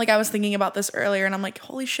 Like, I was thinking about this earlier, and I'm like,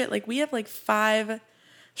 holy shit, like, we have, like, 5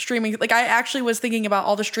 streaming, like, I actually was thinking about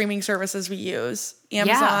all the streaming services we use.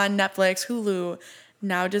 Amazon, Netflix, Hulu,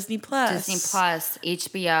 now Disney+.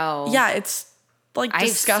 HBO. Yeah, it's like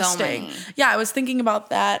disgusting. So yeah, I was thinking about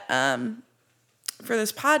that for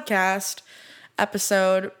this podcast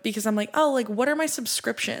episode because I'm like, oh, like what are my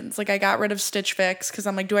subscriptions? Like I got rid of Stitch Fix because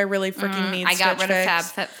I'm like, do I really freaking need Stitch Fix? I got rid of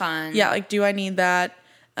FabFitFun. Yeah, like do I need that?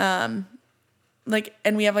 Like,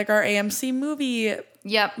 and we have like our AMC movie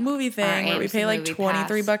thing where we pay like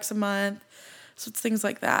 $23 a month. So it's things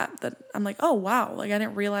like that I'm like, oh wow, like I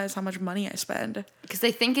didn't realize how much money I spend. Because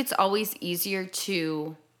I think it's always easier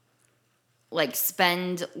to like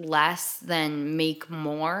spend less than make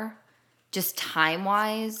more, just time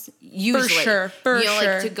wise. Usually, for sure.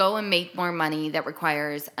 Like to go and make more money that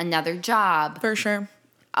requires another job, for sure,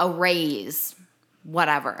 a raise,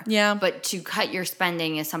 whatever. Yeah. But to cut your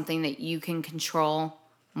spending is something that you can control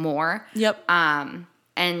more. Yep.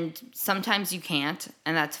 And sometimes you can't,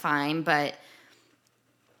 and that's fine. But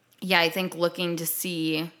yeah, I think looking to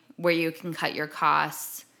see where you can cut your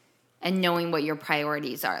costs and knowing what your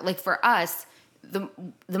priorities are. Like for us, the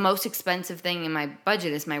most expensive thing in my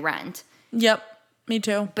budget is my rent. Yep, me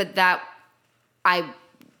too. But that I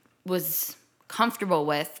was comfortable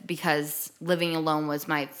with because living alone was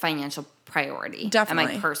my financial priority.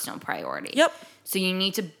 Definitely. And my personal priority. Yep. So you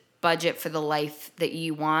need to budget for the life that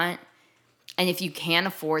you want. And if you can't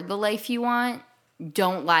afford the life you want,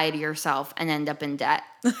 don't lie to yourself and end up in debt.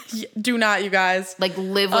 Do not, you guys. Like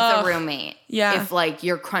live with a roommate. Yeah. If like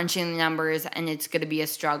you're crunching the numbers and it's going to be a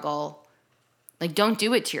struggle, like don't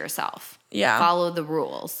do it to yourself. Yeah. Follow the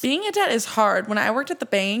rules. Being in debt is hard. When I worked at the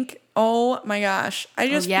bank, oh my gosh. I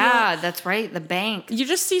just that's right. The bank. You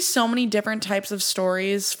just see so many different types of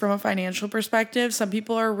stories from a financial perspective. Some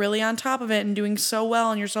people are really on top of it and doing so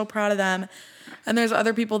well and you're so proud of them. And there's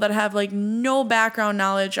other people that have like no background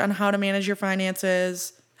knowledge on how to manage your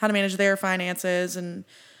finances, how to manage their finances, and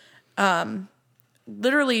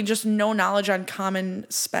literally just no knowledge on common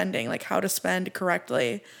spending, like how to spend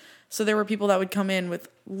correctly. So there were people that would come in with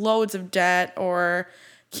loads of debt or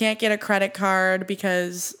can't get a credit card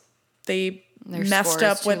because they messed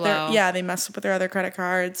up with they messed up with their other credit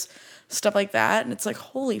cards, stuff like that. And it's like,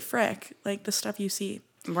 holy frick, like the stuff you see.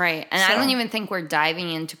 Right. And I don't even think we're diving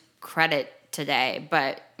into credit today,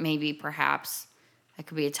 but maybe perhaps that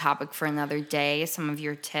could be a topic for another day. Some of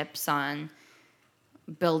your tips on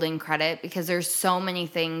building credit, because there's so many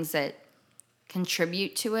things that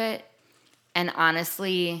contribute to it. And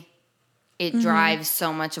honestly, it drives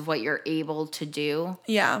so much of what you're able to do.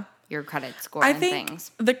 Yeah. Your credit score I and think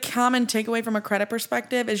things. The common takeaway from a credit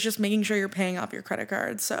perspective is just making sure you're paying off your credit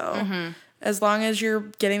card. So as long as you're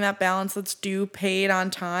getting that balance that's due paid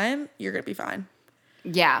on time, you're going to be fine.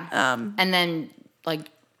 Yeah. And then like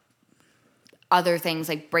other things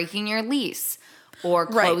like breaking your lease or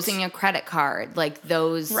closing a credit card, like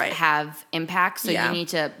those have impacts. So you need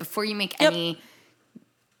to, before you make any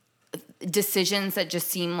decisions that just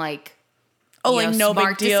seem like, no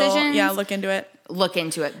big deal. Decisions, yeah, look into it. Look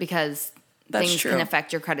into it because things can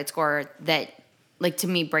affect your credit score that, like to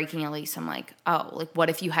me, breaking a lease, I'm like, oh, like what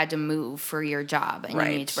if you had to move for your job and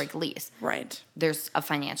you need to break a lease? Right. There's a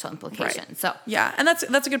financial implication. Right. So yeah, and that's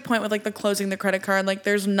a good point with like the closing the credit card. Like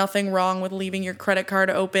there's nothing wrong with leaving your credit card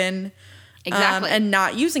open. Exactly. And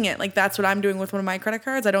not using it. Like that's what I'm doing with one of my credit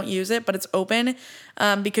cards. I don't use it, but it's open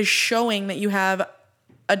because showing that you have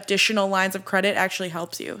additional lines of credit actually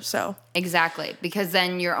helps you. So exactly, because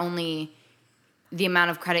then you're only the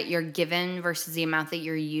amount of credit you're given versus the amount that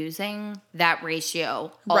you're using. That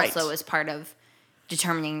ratio also is part of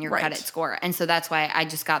determining your Right. credit score. And so that's why I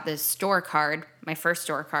just got this store card, my first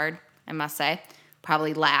store card, I must say,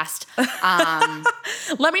 probably last.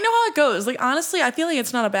 Let me know how it goes. Like, honestly, I feel like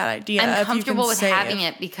it's not a bad idea. I'm if you comfortable can with save. having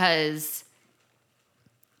it because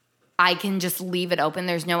I can just leave it open.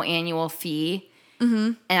 There's no annual fee.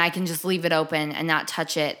 And I can just leave it open and not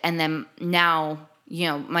touch it. And then now, you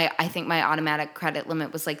know, I think my automatic credit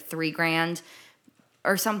limit was like $3,000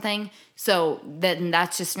 or something. So then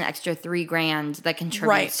that's just an extra $3,000 that contributes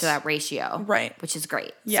Right. to that ratio. Right. Which is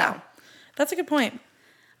great. Yeah. So, That's a good point.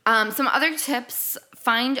 some other tips,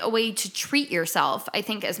 find a way to treat yourself. I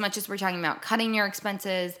think as much as we're talking about cutting your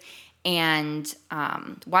expenses and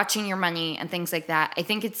watching your money and things like that, I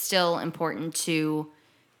think it's still important to,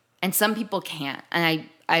 and some people can't. And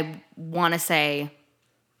I want to say,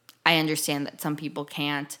 I understand that some people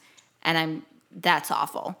can't. And that's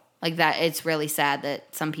awful. Like that, it's really sad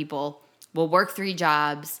that some people will work 3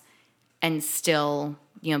 jobs and still,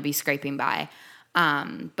 you know, be scraping by.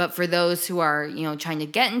 But for those who are, you know, trying to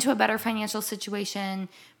get into a better financial situation,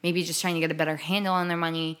 maybe just trying to get a better handle on their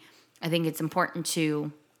money, I think it's important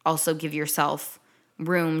to also give yourself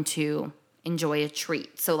room to enjoy a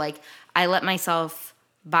treat. So like I let myself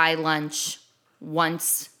buy lunch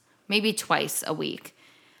once, maybe twice a week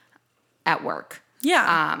at work.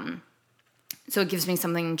 Yeah. So it gives me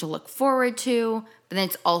something to look forward to, but then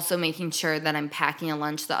it's also making sure that I'm packing a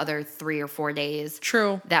lunch the other 3 or 4 days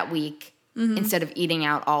True. that week instead of eating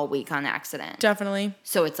out all week on accident. Definitely.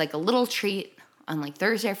 So it's like a little treat on like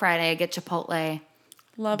Thursday or Friday. I get Chipotle,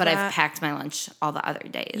 Love but that. I've packed my lunch all the other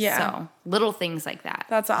days. Yeah. So little things like that.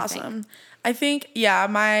 That's I think. awesome. I think, yeah,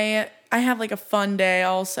 I have like a fun day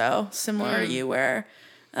also, similar to you, where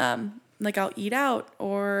like I'll eat out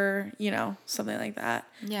or, you know, something like that.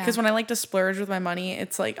 Yeah. Because when I like to splurge with my money,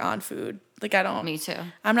 it's like on food. Like I don't. Me too.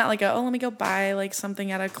 I'm not like, let me go buy like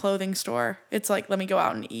something at a clothing store. It's like, let me go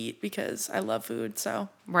out and eat because I love food. So.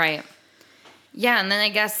 Right. Yeah, and then I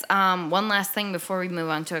guess one last thing before we move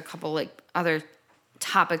on to a couple like other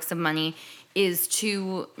topics of money is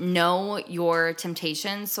to know your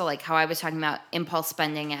temptations. So like how I was talking about impulse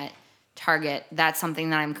spending at Target, that's something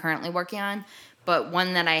that I'm currently working on. But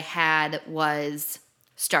one that I had was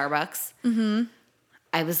Starbucks. Mm-hmm.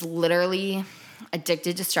 I was literally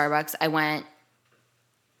addicted to Starbucks. I went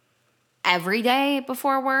every day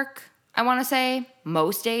before work, I want to say.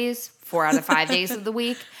 Most days, 4 out of 5 days of the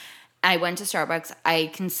week. I went to Starbucks. I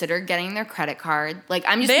considered getting their credit card. Like,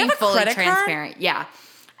 I'm just They being have a fully credit card? transparent. Yeah.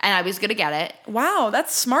 And I was going to get it. Wow,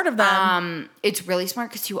 that's smart of them. It's really smart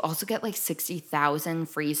because you also get like 60,000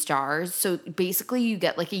 free stars. So basically, you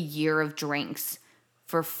get like a year of drinks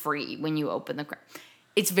for free when you open the credit.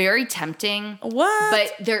 It's very tempting. What?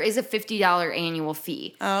 But there is a $50 annual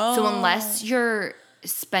fee. Oh. So unless you're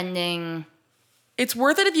spending... It's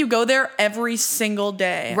worth it if you go there every single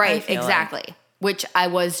day. I Right, feel like. exactly. Which I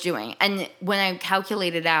was doing. And when I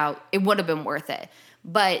calculated out, it would have been worth it.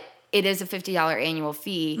 But it is a $50 annual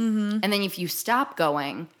fee. Mm-hmm. And then if you stop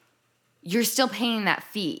going, you're still paying that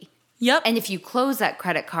fee. Yep. And if you close that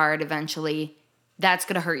credit card eventually, that's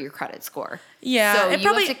going to hurt your credit score. Yeah, So it you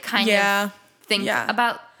probably- have to kind yeah, of think yeah.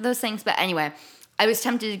 about those things. But anyway, I was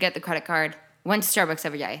tempted to get the credit card, went to Starbucks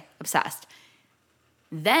every day, obsessed.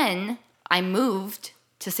 Then I moved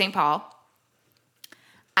to St. Paul.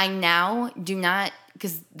 I now do not,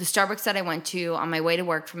 because the Starbucks that I went to on my way to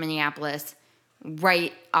work from Minneapolis,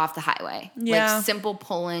 right off the highway. Yeah. Like simple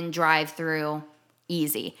pull-in, drive-through,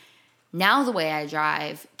 easy. Now the way I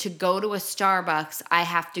drive, to go to a Starbucks, I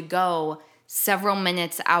have to go several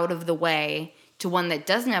minutes out of the way to one that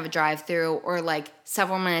doesn't have a drive-through, or like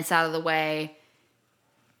several minutes out of the way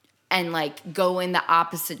and like go in the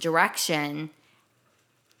opposite direction.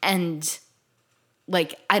 And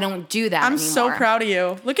like, I don't do that I'm anymore. so proud of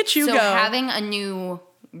you. Look at you So go. having a new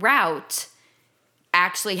route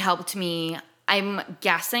actually helped me, I'm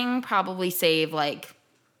guessing, probably save like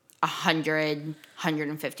 $100,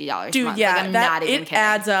 $150 a Dude, month. yeah, Like, I'm that not even it kidding.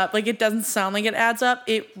 adds up. Like, it doesn't sound like it adds up.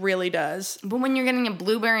 It really does. But when you're getting a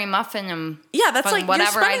blueberry muffin and Yeah, that's fucking like you're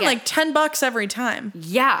whatever I spending get- like $10 every time.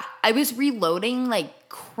 Yeah, I was reloading like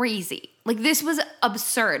crazy. Like, this was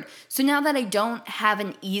absurd. So now that I don't have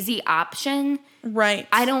an easy option, Right.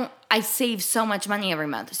 I save so much money every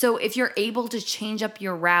month. So if you're able to change up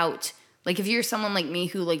your route, like if you're someone like me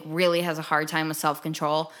who like really has a hard time with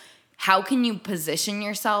self-control, how can you position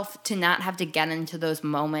yourself to not have to get into those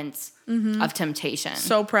moments of temptation?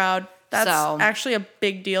 So proud. That's So- actually a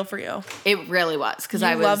big deal for you. It really was, because You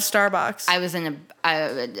I love was Starbucks. I was in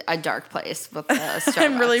a dark place with the Starbucks.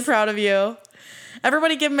 I'm really proud of you.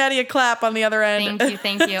 Everybody give Maddie a clap on the other end.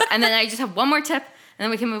 Thank you. And then I just have one more tip, and then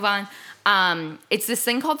we can move on. It's this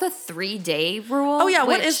thing called the 3-day rule. Oh, yeah.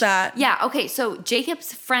 What is that? Yeah. Okay. So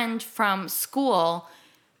Jacob's friend from school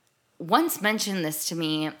once mentioned this to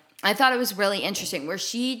me. I thought it was really interesting where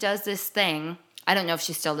she does this thing. I don't know if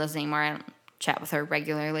she still does anymore. I don't chat with her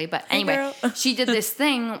regularly. But anyway, she did this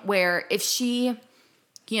thing where if she,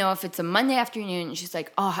 if it's a Monday afternoon, she's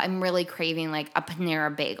like, oh, I'm really craving like a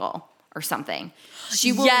Panera bagel or something.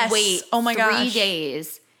 She will wait 3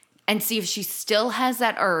 days and see if she still has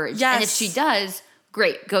that urge. Yes. And if she does,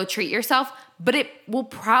 great, go treat yourself. But it will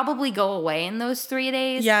probably go away in those 3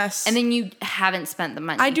 days. Yes. And then you haven't spent the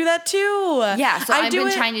money. I do that too. Yeah, so I've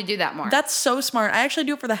been trying to do that more. That's so smart. I actually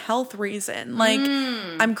do it for the health reason. Like,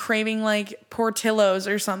 I'm craving like Portillo's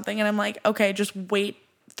or something, and I'm like, okay, just wait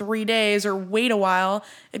 3 days or wait a while.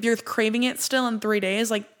 If you're craving it still in 3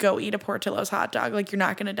 days, like, go eat a Portillo's hot dog. Like, you're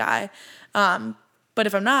not going to die. But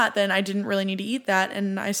if I'm not, then I didn't really need to eat that,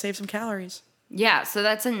 and I save some calories. Yeah, so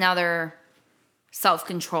that's another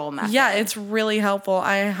self-control method. Yeah, it's really helpful.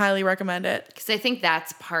 I highly recommend it. Because I think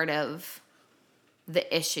that's part of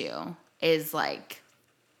the issue is like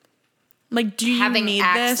do you having need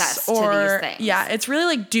access this or to these things. Yeah, it's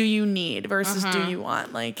really like do you need versus do you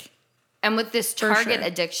want, like. And with this Target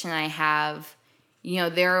addiction I have,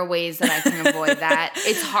 there are ways that I can avoid that.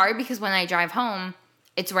 It's hard because when I drive home,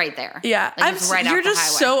 it's right there. Yeah, like it's right you're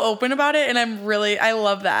just so open about it, and I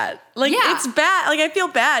love that. Like, it's bad. Like, I feel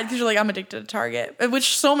bad because you're like, I'm addicted to Target,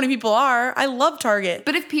 which so many people are. I love Target.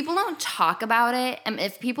 But if people don't talk about it, and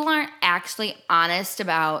if people aren't actually honest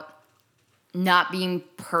about not being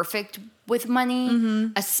perfect with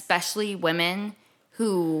money, especially women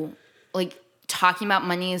who, like, talking about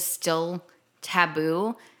money is still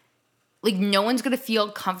taboo, like, no one's going to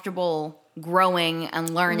feel comfortable growing and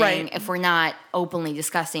learning if we're not openly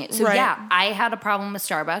discussing it. So yeah, I had a problem with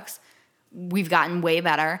Starbucks. We've gotten way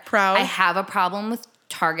better. Proud. I have a problem with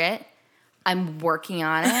Target. I'm working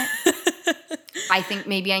on it. I think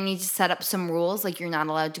maybe I need to set up some rules, like you're not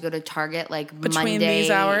allowed to go to Target like between Monday, these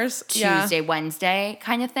hours, Tuesday, Wednesday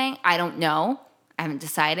kind of thing. I don't know. I haven't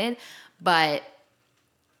decided, but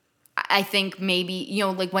I think maybe,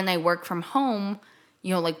 like when I work from home,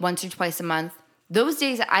 like once or twice a month, those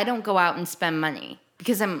days I don't go out and spend money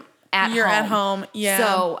because I'm at home. You're at home, yeah.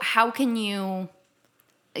 So how can you,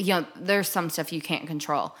 there's some stuff you can't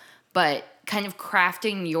control, but kind of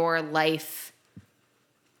crafting your life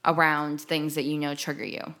around things that trigger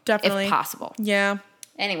you. Definitely. If possible. Yeah.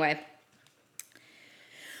 Anyway.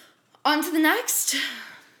 On to the next.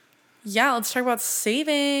 Yeah, let's talk about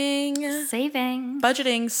saving. Saving.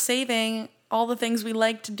 Budgeting, saving, all the things we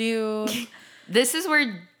like to do. This is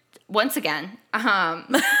where... Once again,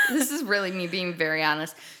 this is really me being very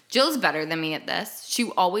honest. Jill's better than me at this. She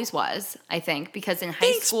always was, I think, because in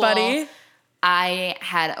high school, buddy. I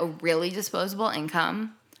had a really disposable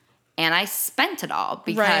income, and I spent it all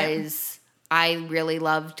because I really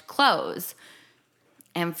loved clothes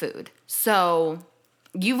and food. So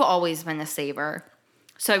you've always been a saver.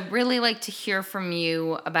 So I'd really like to hear from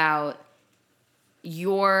you about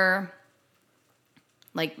your...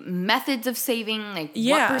 like methods of saving, like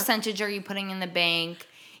what percentage are you putting in the bank?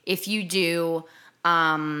 If you do,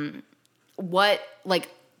 what, like,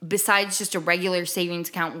 besides just a regular savings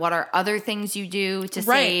account, what are other things you do to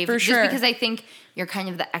save? For sure. Just because I think you're kind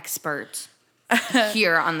of the expert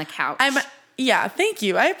here on the couch. Thank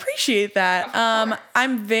you. I appreciate that.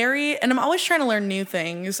 I'm always trying to learn new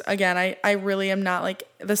things. Again, I really am not like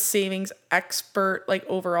the savings expert, like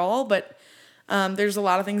overall, but there's a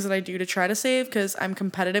lot of things that I do to try to save because I'm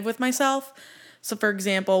competitive with myself. So, for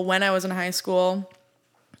example, when I was in high school,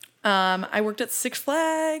 I worked at Six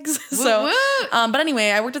Flags. But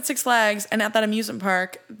anyway, I worked at Six Flags, and at that amusement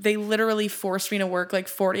park, they literally forced me to work like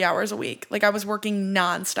 40 hours a week. Like, I was working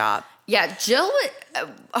nonstop. Yeah, Jill,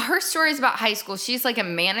 her story is about high school. She's like a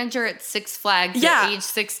manager at Six Flags at age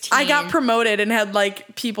 16. I got promoted and had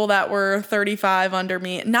like people that were 35 under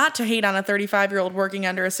me. Not to hate on a 35-year-old working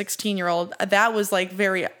under a 16-year-old. That was like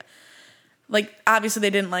very, like, obviously they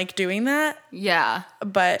didn't like doing that. Yeah.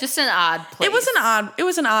 But just an odd place. It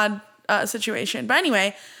was an odd situation. But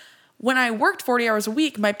anyway, when I worked 40 hours a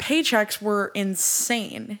week, my paychecks were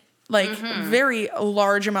insane. Like, very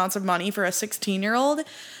large amounts of money for a 16-year-old.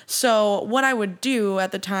 So what I would do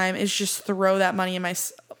at the time is just throw that money in my,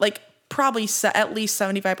 like, probably at least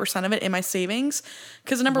 75% of it in my savings.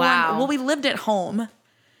 Because number one, we lived at home.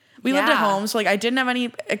 We lived at home. So, like, I didn't have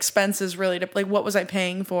any expenses really to, like, what was I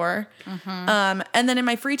paying for? And then in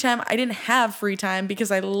my free time, I didn't have free time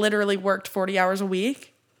because I literally worked 40 hours a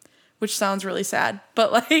week, which sounds really sad.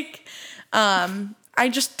 But, like, I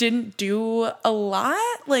just didn't do a lot,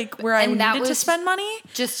 like where I And that needed to was spend money.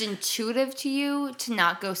 just intuitive to you to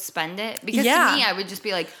not go spend it? Because Yeah. to me, I would just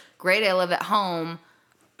be like, great, I live at home.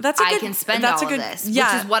 That's a I good, can spend that's all a good, of this,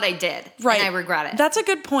 yeah, which is what I did. right. And I regret it. That's a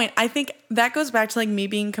good point. I think that goes back to like me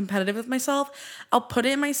being competitive with myself. I'll put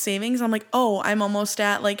it in my savings. I'm like, oh, I'm almost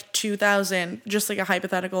at like 2,000, just like a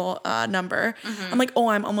hypothetical number. I'm like, oh,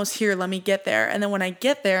 I'm almost here. Let me get there. And then when I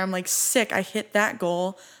get there, I'm like, sick, I hit that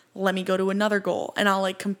goal. Let me go to another goal. And I'll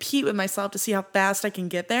like compete with myself to see how fast I can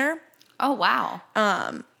get there. Oh, wow.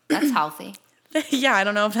 That's healthy. Yeah, I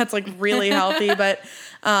don't know if that's like really healthy, but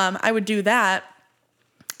I would do that.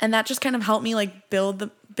 And that just kind of helped me like build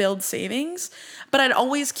savings. But I'd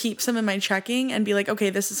always keep some in my checking and be like, okay,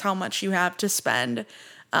 this is how much you have to spend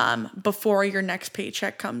before your next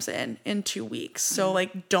paycheck comes in 2 weeks. So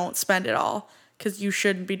like, don't spend it all, because you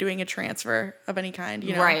shouldn't be doing a transfer of any kind.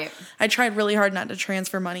 You know, Right. I tried really hard not to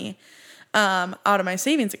transfer money out of my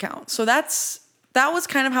savings account. So that was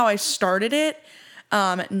kind of how I started it.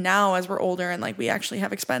 Now as we're older and like we actually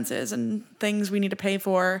have expenses and things we need to pay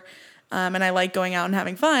for, and I like going out and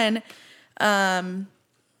having fun,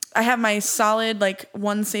 I have my solid like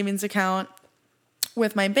one savings account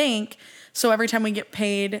with my bank. So every time we get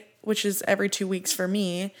paid, which is every 2 weeks for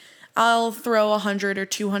me, I'll throw $100 or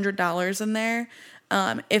 $200 in there,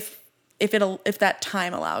 if that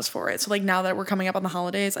time allows for it. So like now that we're coming up on the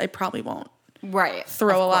holidays, I probably won't Right.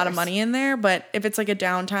 throw a lot of money in there. But if it's like a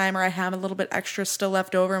downtime or I have a little bit extra still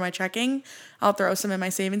left over in my checking, I'll throw some in my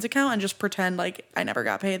savings account and just pretend like I never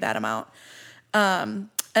got paid that amount. And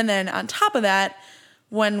then on top of that,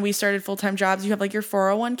 when we started full-time jobs, you have like your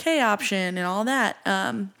 401k option and all that.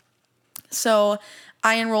 So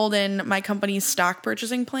I enrolled in my company's stock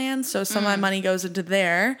purchasing plan. So some of my money goes into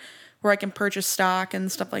there where I can purchase stock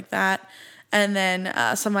and stuff like that. And then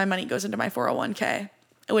some of my money goes into my 401k,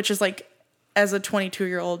 which is like, as a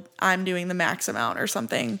 22-year-old, I'm doing the max amount or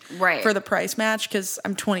something Right. for the price match because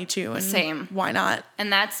I'm 22 and Same. why not?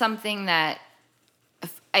 And that's something that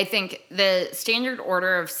I think the standard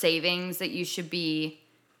order of savings that you should be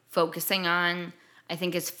focusing on, I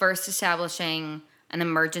think, is first establishing an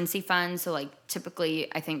emergency fund. So like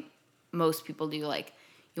typically I think most people do like,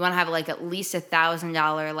 you want to have like at least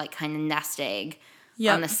 $1,000 like kind of nest egg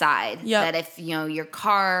Yep. on the side. Yep. That if, you know, your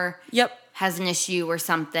car Yep. has an issue or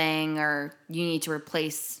something, or you need to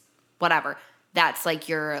replace whatever, that's like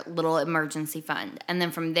your little emergency fund. And then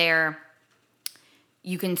from there,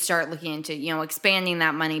 you can start looking into, you know, expanding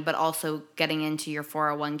that money, but also getting into your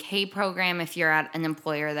 401k program if you're at an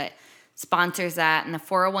employer that sponsors that. And the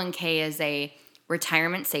 401k is a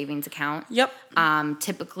retirement savings account. Yep.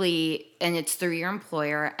 Typically, and it's through your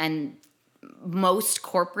employer, and most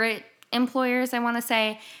corporate employers, I want to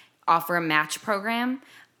say, offer a match program.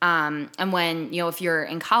 And when, you know, if you're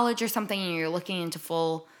in college or something and you're looking into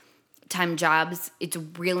full-time jobs, it's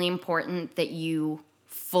really important that you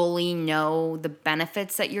fully know the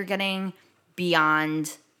benefits that you're getting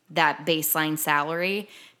beyond that baseline salary,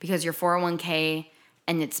 because your 401k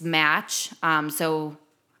and its match. So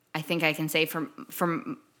I think I can say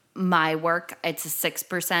from my work, it's a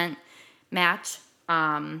 6% match.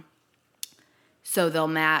 So they'll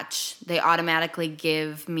match, they automatically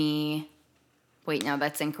give me, wait, no,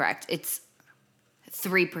 that's incorrect. It's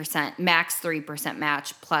 3%, max 3%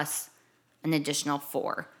 match plus an additional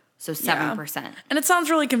 4%. So 7%. And it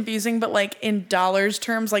sounds really confusing, but like in dollars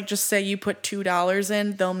terms, like just say you put $2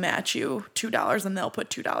 in, they'll match you $2 and they'll put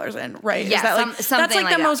 $2 in, right? Yeah, Is that like, something that's like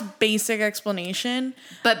like the that. most basic explanation.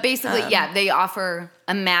 But basically, yeah, they offer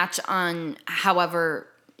a match on however,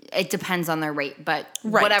 it depends on their rate, but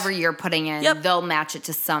Right. whatever you're putting in, Yep. they'll match it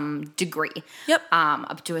to some degree. Yep.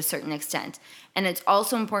 Up to a certain extent. And it's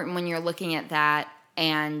also important when you're looking at that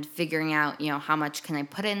and figuring out, you know, how much can I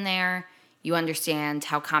put in there? You understand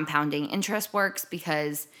how compounding interest works,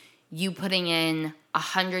 because you putting in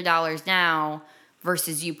 $100 now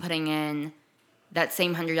versus you putting in that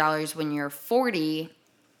same $100 when you're 40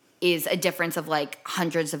 is a difference of like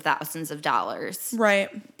hundreds of thousands of dollars, Right.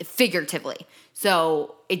 figuratively.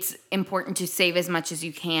 So it's important to save as much as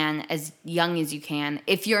you can, as young as you can,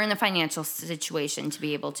 if you're in a financial situation to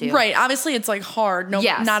be able to. Right. Obviously, it's like hard. No,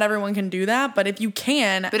 Yes. not everyone can do that, but if you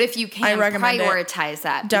can, But if you I can, recommend it. prioritize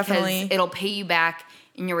that. Definitely. Because it'll pay you back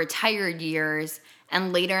in your retired years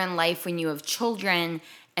and later in life when you have children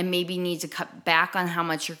and maybe need to cut back on how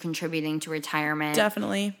much you're contributing to retirement.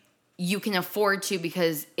 definitely, You can afford to,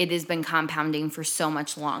 because it has been compounding for so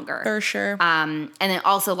much longer. for sure. And then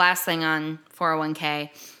also, last thing on 401k,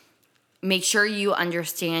 make sure you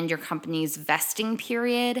understand your company's vesting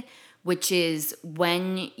period, which is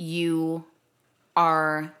when you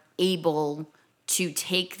are able to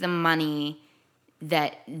take the money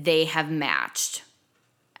that they have matched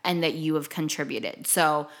and that you have contributed.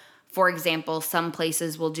 So, for example, some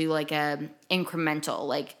places will do like a incremental,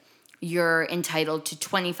 like you're entitled to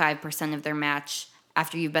 25% of their match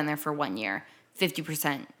after you've been there for 1 year,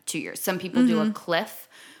 50% 2 years. Some people do a cliff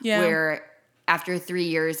where after 3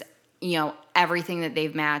 years, you know, everything that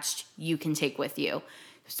they've matched, you can take with you.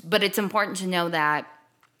 But it's important to know that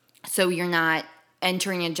so you're not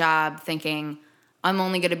entering a job thinking, I'm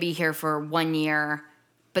only going to be here for 1 year,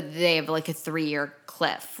 but they have like a 3-year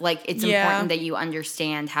cliff. Like, it's important that you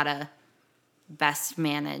understand how to best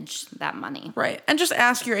manage that money. Right. And just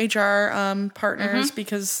ask your HR partners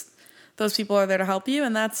because those people are there to help you,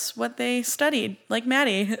 and that's what they studied, like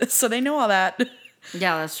Maddie. So they know all that.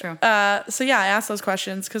 Yeah, that's true. So yeah, I ask those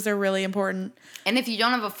questions because they're really important. And if you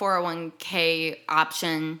don't have a 401k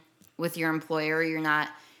option with your employer, you're not,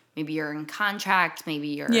 maybe you're in contract, maybe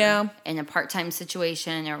you're in a part-time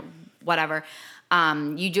situation or whatever,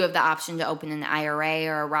 you do have the option to open an IRA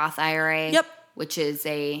or a Roth IRA, which is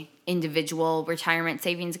a individual retirement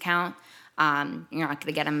savings account. You're not going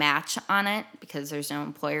to get a match on it because there's no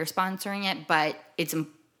employer sponsoring it, but it's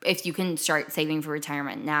if you can start saving for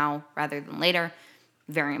retirement now rather than later,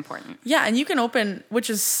 very important. Yeah, and you can open, which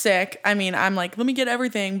is sick. I mean, I'm like, let me get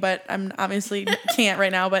everything, but I'm obviously can't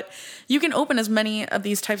right now. But you can open as many of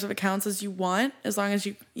these types of accounts as you want, as long as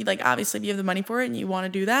you like, obviously, if you have the money for it and you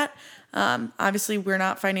want to do that. Obviously, we're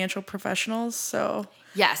not financial professionals, so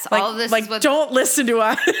yes, like, all of this like is what don't listen to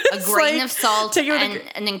us. A grain like, of salt take it with and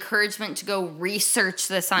an encouragement to go research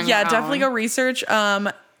this on your yeah, own. definitely go research.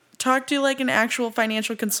 Talk to like an actual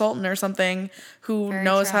financial consultant or something who Very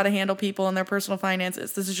knows true. how to handle people and their personal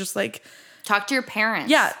finances. This is just like, talk to your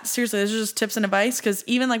parents. yeah, seriously, this is just tips and advice. Because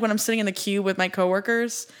even like when I'm sitting in the queue with my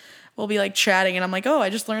coworkers, we'll be like chatting, and I'm like, oh,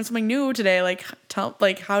 I just learned something new today. Like,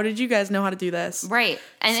 how did you guys know how to do this? Right.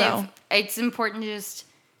 And So. it's important to just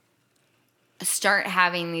start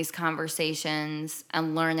having these conversations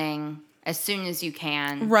and learning as soon as you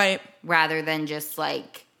can. Right. Rather than just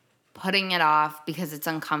like putting it off because it's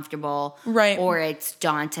uncomfortable. Right. Or it's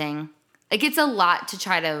daunting. Like, it's a lot to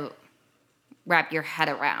try to wrap your head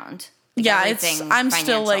around. Like, Yeah, financial. I'm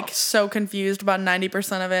still like so confused about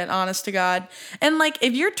 90% of it, honest to God. And like,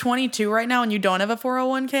 if you're 22 right now and you don't have a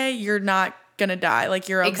 401k, you're not gonna die. Like,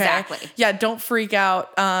 you're okay. Exactly. Yeah, don't freak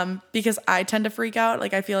out. Because I tend to freak out.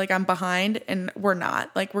 Like, I feel like I'm behind, and we're not.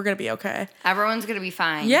 Like, we're gonna be okay. Everyone's going to be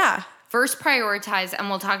fine. Yeah. First, prioritize, and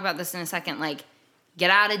we'll talk about this in a second, like, get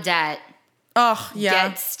out of debt. Oh, yeah.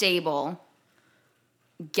 Get stable.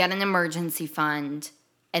 Get an emergency fund.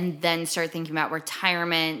 And then start thinking about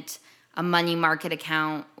retirement, a money market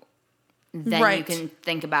account. Then Right. you can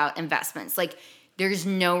think about investments. Like, there's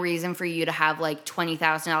no reason for you to have like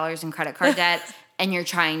 $20,000 in credit card debt and you're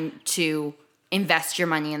trying to invest your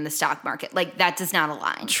money in the stock market. Like, that does not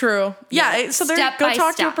align. True. Yeah. So Step go by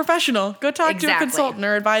talk to a step. professional. Go talk to a Exactly. consultant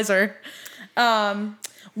or advisor.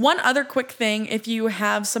 One other quick thing, if you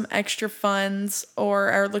have some extra funds or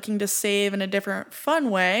are looking to save in a different fun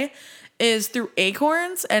way, is through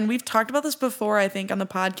Acorns. And we've talked about this before, I think, on the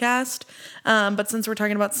podcast. But since we're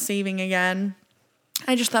talking about saving again,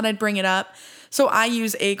 I just thought I'd bring it up. So I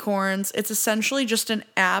use Acorns. It's essentially just an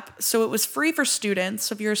app. So it was free for students.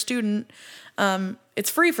 So if you're a student, it's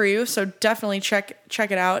free for you. So definitely check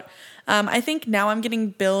it out. I think now I'm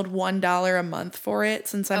getting billed $1 a month for it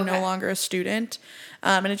since I'm no longer a student.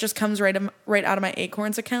 And it just comes right out of my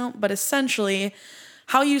Acorns account. But essentially,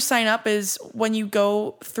 how you sign up is when you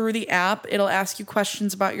go through the app, it'll ask you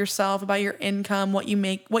questions about yourself, about your income, what you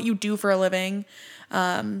make, what you do for a living,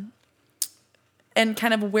 and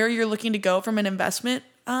kind of where you're looking to go from an investment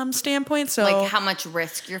standpoint. So Like, how much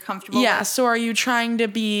risk you're comfortable yeah. with. So are you trying to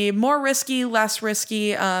be more risky, less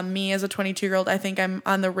risky? Me as a 22-year-old, I think I'm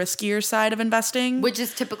on the riskier side of investing. Which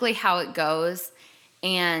is typically how it goes.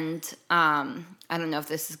 And I don't know if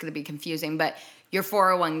this is going to be confusing, but your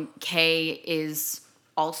 401k is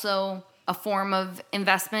also a form of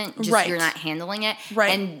investment. Just Right. you're not handling it.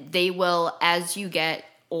 Right. And they will, as you get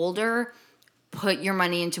older, put your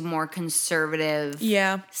money into more conservative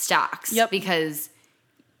stocks. Yep. Because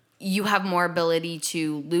you have more ability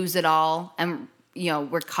to lose it all and, you know,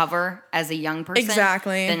 recover as a young person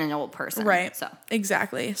Exactly. than an old person. Right. So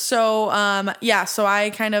Exactly. So so I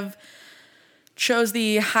kind of chose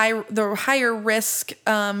the higher risk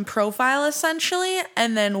profile essentially,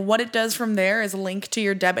 and then what it does from there is link to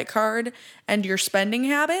your debit card and your spending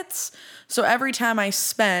habits. So every time I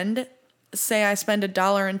spend, say I spend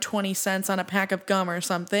 $1.20 on a pack of gum or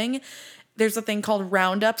something, there's a thing called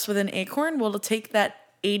roundups within Acorn. Well, it'll take that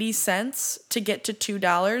 80 cents to get to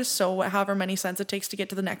 $2, so however many cents it takes to get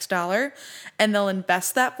to the next dollar, and they'll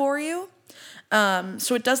invest that for you.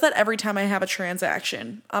 So it does that every time I have a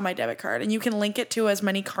transaction on my debit card, and you can link it to as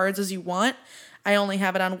many cards as you want. I only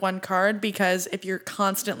have it on one card because if you're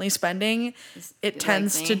constantly spending, it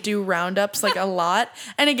tends to do roundups like a lot.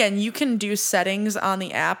 And again, you can do settings on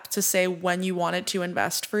the app to say when you want it to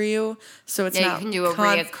invest for you. So it's not you can do a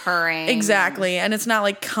reoccurring. Exactly. And it's not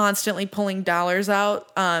like constantly pulling dollars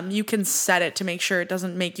out. You can set it to make sure it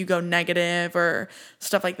doesn't make you go negative or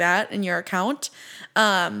stuff like that in your account.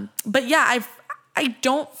 But yeah, I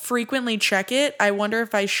don't frequently check it. I wonder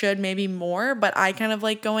if I should maybe more, but I kind of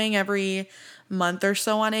like going every month or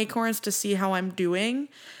so on Acorns to see how I'm doing.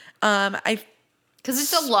 Because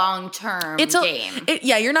it's a long-term game.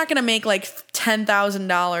 You're not going to make like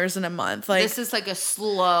 $10,000 in a month. Like this is like a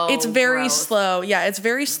slow It's very growth. slow. Yeah, it's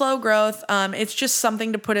very slow growth. It's just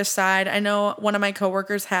something to put aside. I know one of my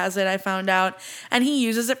coworkers has it, I found out, and he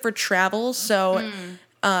uses it for travel. So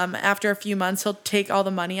after a few months, he'll take all the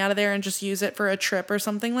money out of there and just use it for a trip or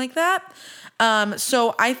something like that.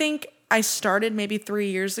 So I think I started maybe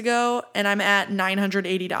 3 years ago, and I'm at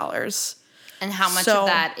 $980. And how much of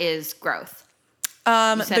that is growth?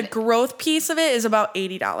 The growth piece of it is about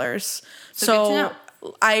 $80. So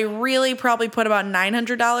I really probably put about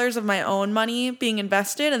 $900 of my own money being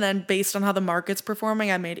invested, and then based on how the market's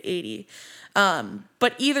performing, I made $80.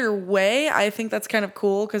 But either way, I think that's kind of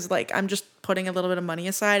cool because like I'm just putting a little bit of money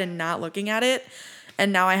aside and not looking at it.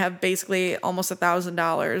 And now I have basically almost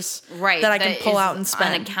 $1,000 that I can pull out and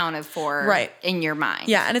spend. Unaccounted for in your mind.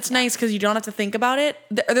 Yeah, and it's nice because you don't have to think about it.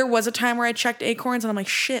 There was a time where I checked Acorns and I'm like,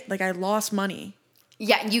 shit, like I lost money.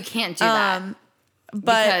 Yeah, you can't do that.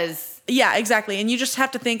 Because yeah, exactly. And you just have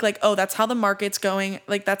to think like, oh, that's how the market's going.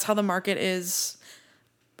 Like that's how the market is.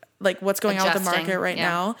 Like what's going on with the market right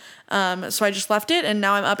now. So I just left it and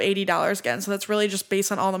now I'm up $80 again. So that's really just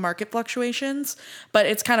based on all the market fluctuations. But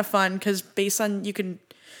it's kind of fun because based on if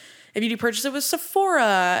you do purchase it with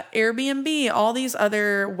Sephora, Airbnb, all these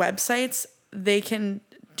other websites, they can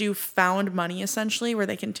do found money essentially where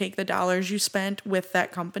they can take the dollars you spent with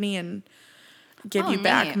that company and give you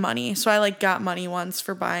back money. So I like got money once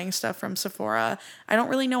for buying stuff from Sephora. I don't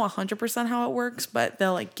really know 100% how it works, but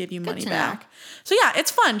they'll like give you money back. So yeah, it's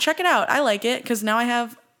fun. Check it out. I like it because now I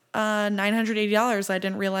have $980 I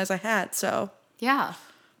didn't realize I had. So yeah,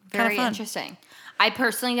 very interesting. I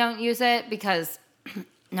personally don't use it because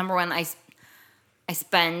number one, I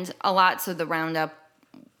spend a lot, so the roundup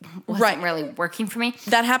wasn't really working for me.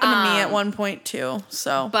 That happened to me at one point too.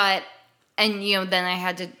 So and then I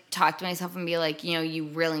had to talk to myself and be like, you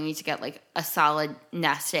really need to get like a solid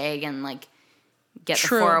nest egg and like get the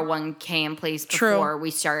 401k in place before we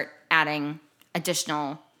start adding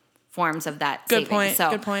additional forms of that savings.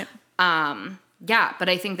 Good point. Yeah, but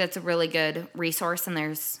I think that's a really good resource, and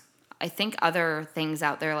there's I think other things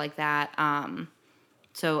out there like that.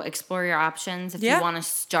 So explore your options if you want to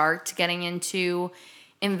start getting into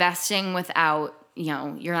investing without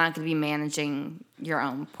you're not going to be managing your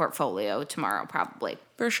own portfolio tomorrow, probably.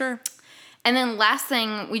 For sure. And then last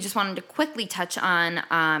thing we just wanted to quickly touch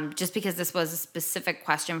on, just because this was a specific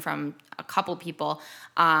question from a couple people,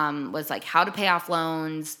 was like how to pay off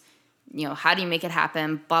loans, how do you make it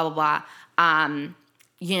happen, blah, blah, blah. I'm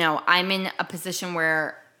in a position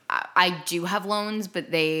where I do have loans,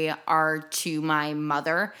 but they are to my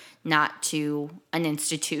mother, not to an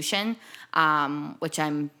institution. Which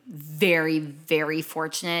I'm very, very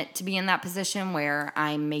fortunate to be in that position where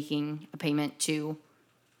I'm making a payment to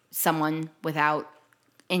someone without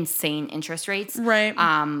insane interest rates. Right.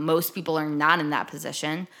 Most people are not in that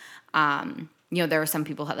position. There are some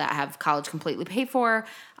people that have college completely paid for.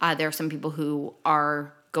 There are some people who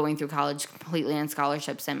are going through college completely on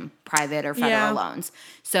scholarships and private or federal loans.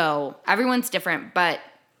 So everyone's different. But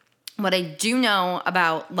what I do know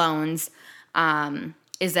about loans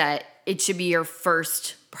is that it should be your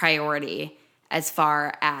first priority as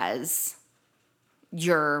far as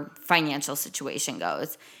your financial situation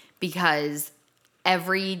goes, because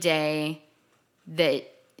every day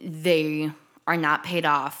that they are not paid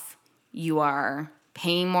off, you are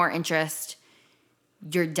paying more interest.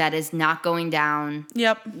 Your debt is not going down.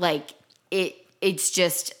 Yep. Like it's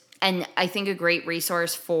just, and I think a great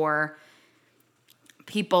resource for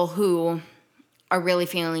people who are really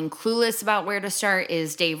feeling clueless about where to start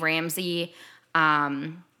is Dave Ramsey,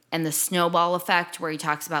 and the snowball effect, where he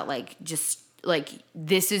talks about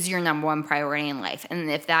this is your number one priority in life.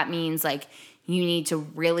 And if that means like you need to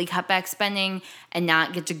really cut back spending and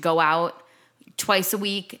not get to go out twice a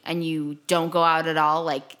week and you don't go out at all,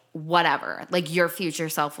 like whatever, like your future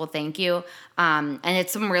self will thank you. And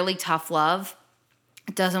it's some really tough love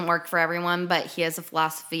It doesn't work for everyone, but he has a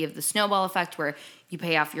philosophy of the snowball effect where you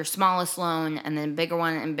pay off your smallest loan and then a bigger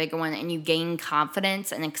one and bigger one, and you gain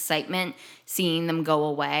confidence and excitement seeing them go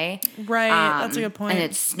away. Right. That's a good point. And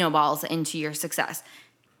it snowballs into your success.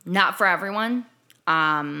 Not for everyone,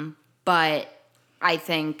 but I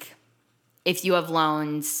think if you have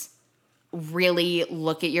loans, really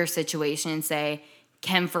look at your situation and say,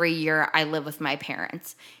 Kim, for a year, I live with my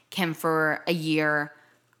parents. Kim, for a year,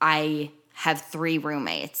 I have 3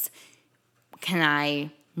 roommates. Can I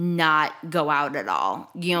not go out at all?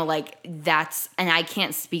 You know, like that's, and I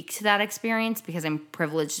can't speak to that experience because I'm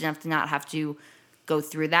privileged enough to not have to go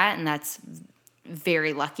through that. And that's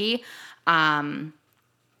very lucky. But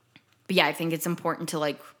yeah, I think it's important to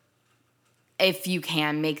like, if you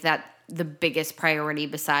can make that the biggest priority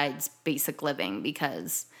besides basic living,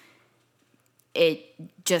 because it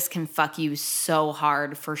just can fuck you so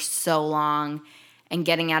hard for so long. And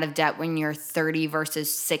getting out of debt when you're 30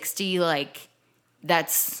 versus 60, like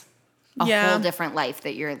that's a whole different life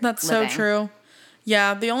that you're That's living. so true.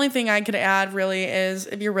 Yeah, the only thing I could add really is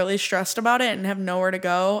if you're really stressed about it and have nowhere to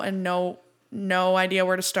go and no idea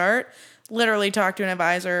where to start, literally talk to an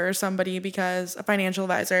advisor or somebody, because a financial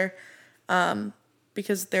advisor,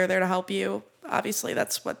 because they're there to help you. Obviously,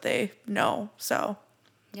 that's what they know. So,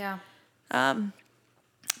 yeah. But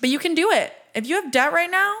you can do it. If you have debt right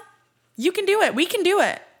now, you can do it. We can do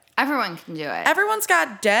it. Everyone can do it. Everyone's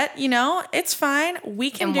got debt, you know, it's fine.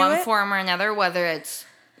 We can in do one it. form or another, whether it's,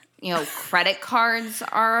 you know, credit cards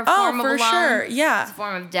are a form of a loan. Oh, for sure. Yeah. It's a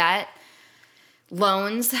form of debt.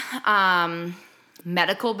 Loans,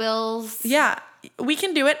 medical bills. Yeah. We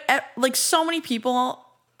can do it. Like so many people,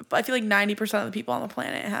 I feel like 90% of the people on the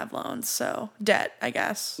planet have loans. So debt, I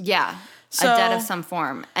guess. Yeah. So, a debt of some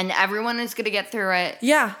form. And everyone is going to get through it.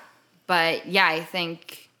 Yeah. But yeah, I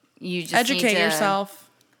think you just educate need to yourself.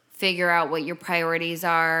 Figure out what your priorities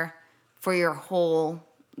are for your whole,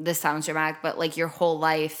 this sounds dramatic, but like your whole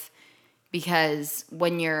life. Because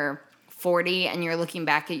when you're 40 and you're looking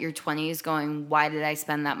back at your 20s going, why did I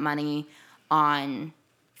spend that money on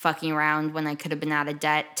fucking around when I could have been out of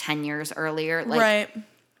debt 10 years earlier? Like, right.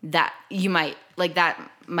 That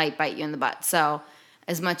might bite you in the butt. So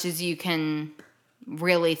as much as you can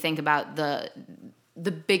really think about the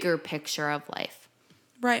bigger picture of life.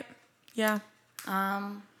 Right. Yeah.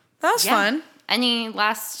 That was fun. Any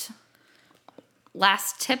last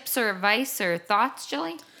tips or advice or thoughts,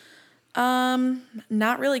 Julie?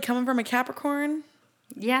 Not really, coming from a Capricorn.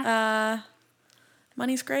 Yeah.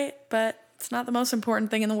 Money's great, but it's not the most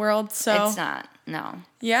important thing in the world. So it's not. No.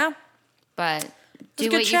 Yeah. But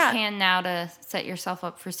do what you can now to set yourself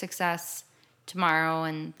up for success tomorrow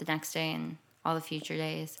and the next day and all the future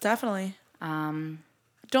days. Definitely.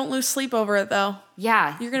 Don't lose sleep over it though.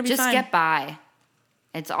 Yeah. You're gonna be just fine. Get by.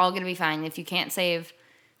 It's all gonna be fine. If you can't save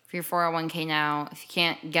for your 401k now, if you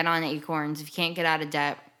can't get on Acorns, if you can't get out of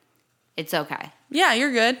debt, it's okay. Yeah,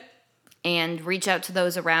 you're good. And reach out to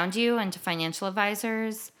those around you and to financial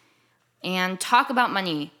advisors and talk about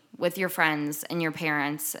money with your friends and your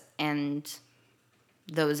parents and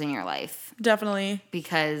those in your life. Definitely.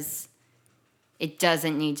 Because it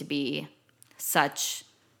doesn't need to be such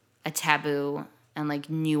a taboo and like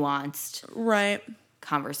nuanced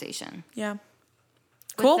conversation. Yeah.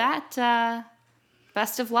 Cool. With that,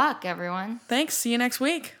 best of luck, everyone. Thanks. See you next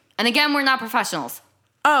week. And again, we're not professionals.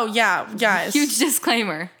 Oh, yeah, guys. Huge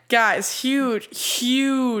disclaimer. Guys,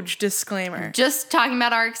 huge disclaimer. Just talking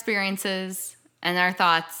about our experiences and our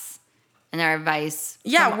thoughts and our advice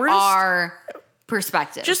from we're our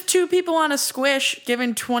perspective. Just 2 people on a squish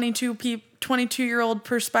giving 22-year-old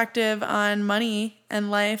perspective on money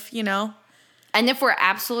and life, you know. And if we're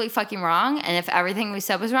absolutely fucking wrong and if everything we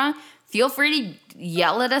said was wrong, feel free to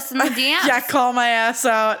yell at us in the DMs. Yeah, call my ass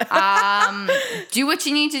out. Do what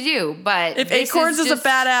you need to do. But if Acorns is a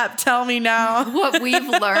bad app, tell me now. What we've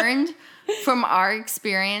learned from our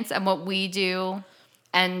experience and what we do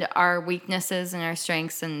and our weaknesses and our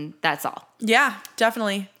strengths, and that's all. Yeah,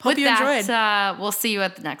 definitely. Hope you enjoyed. We'll see you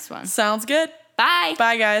at the next one. Sounds good. Bye.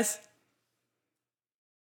 Bye, guys.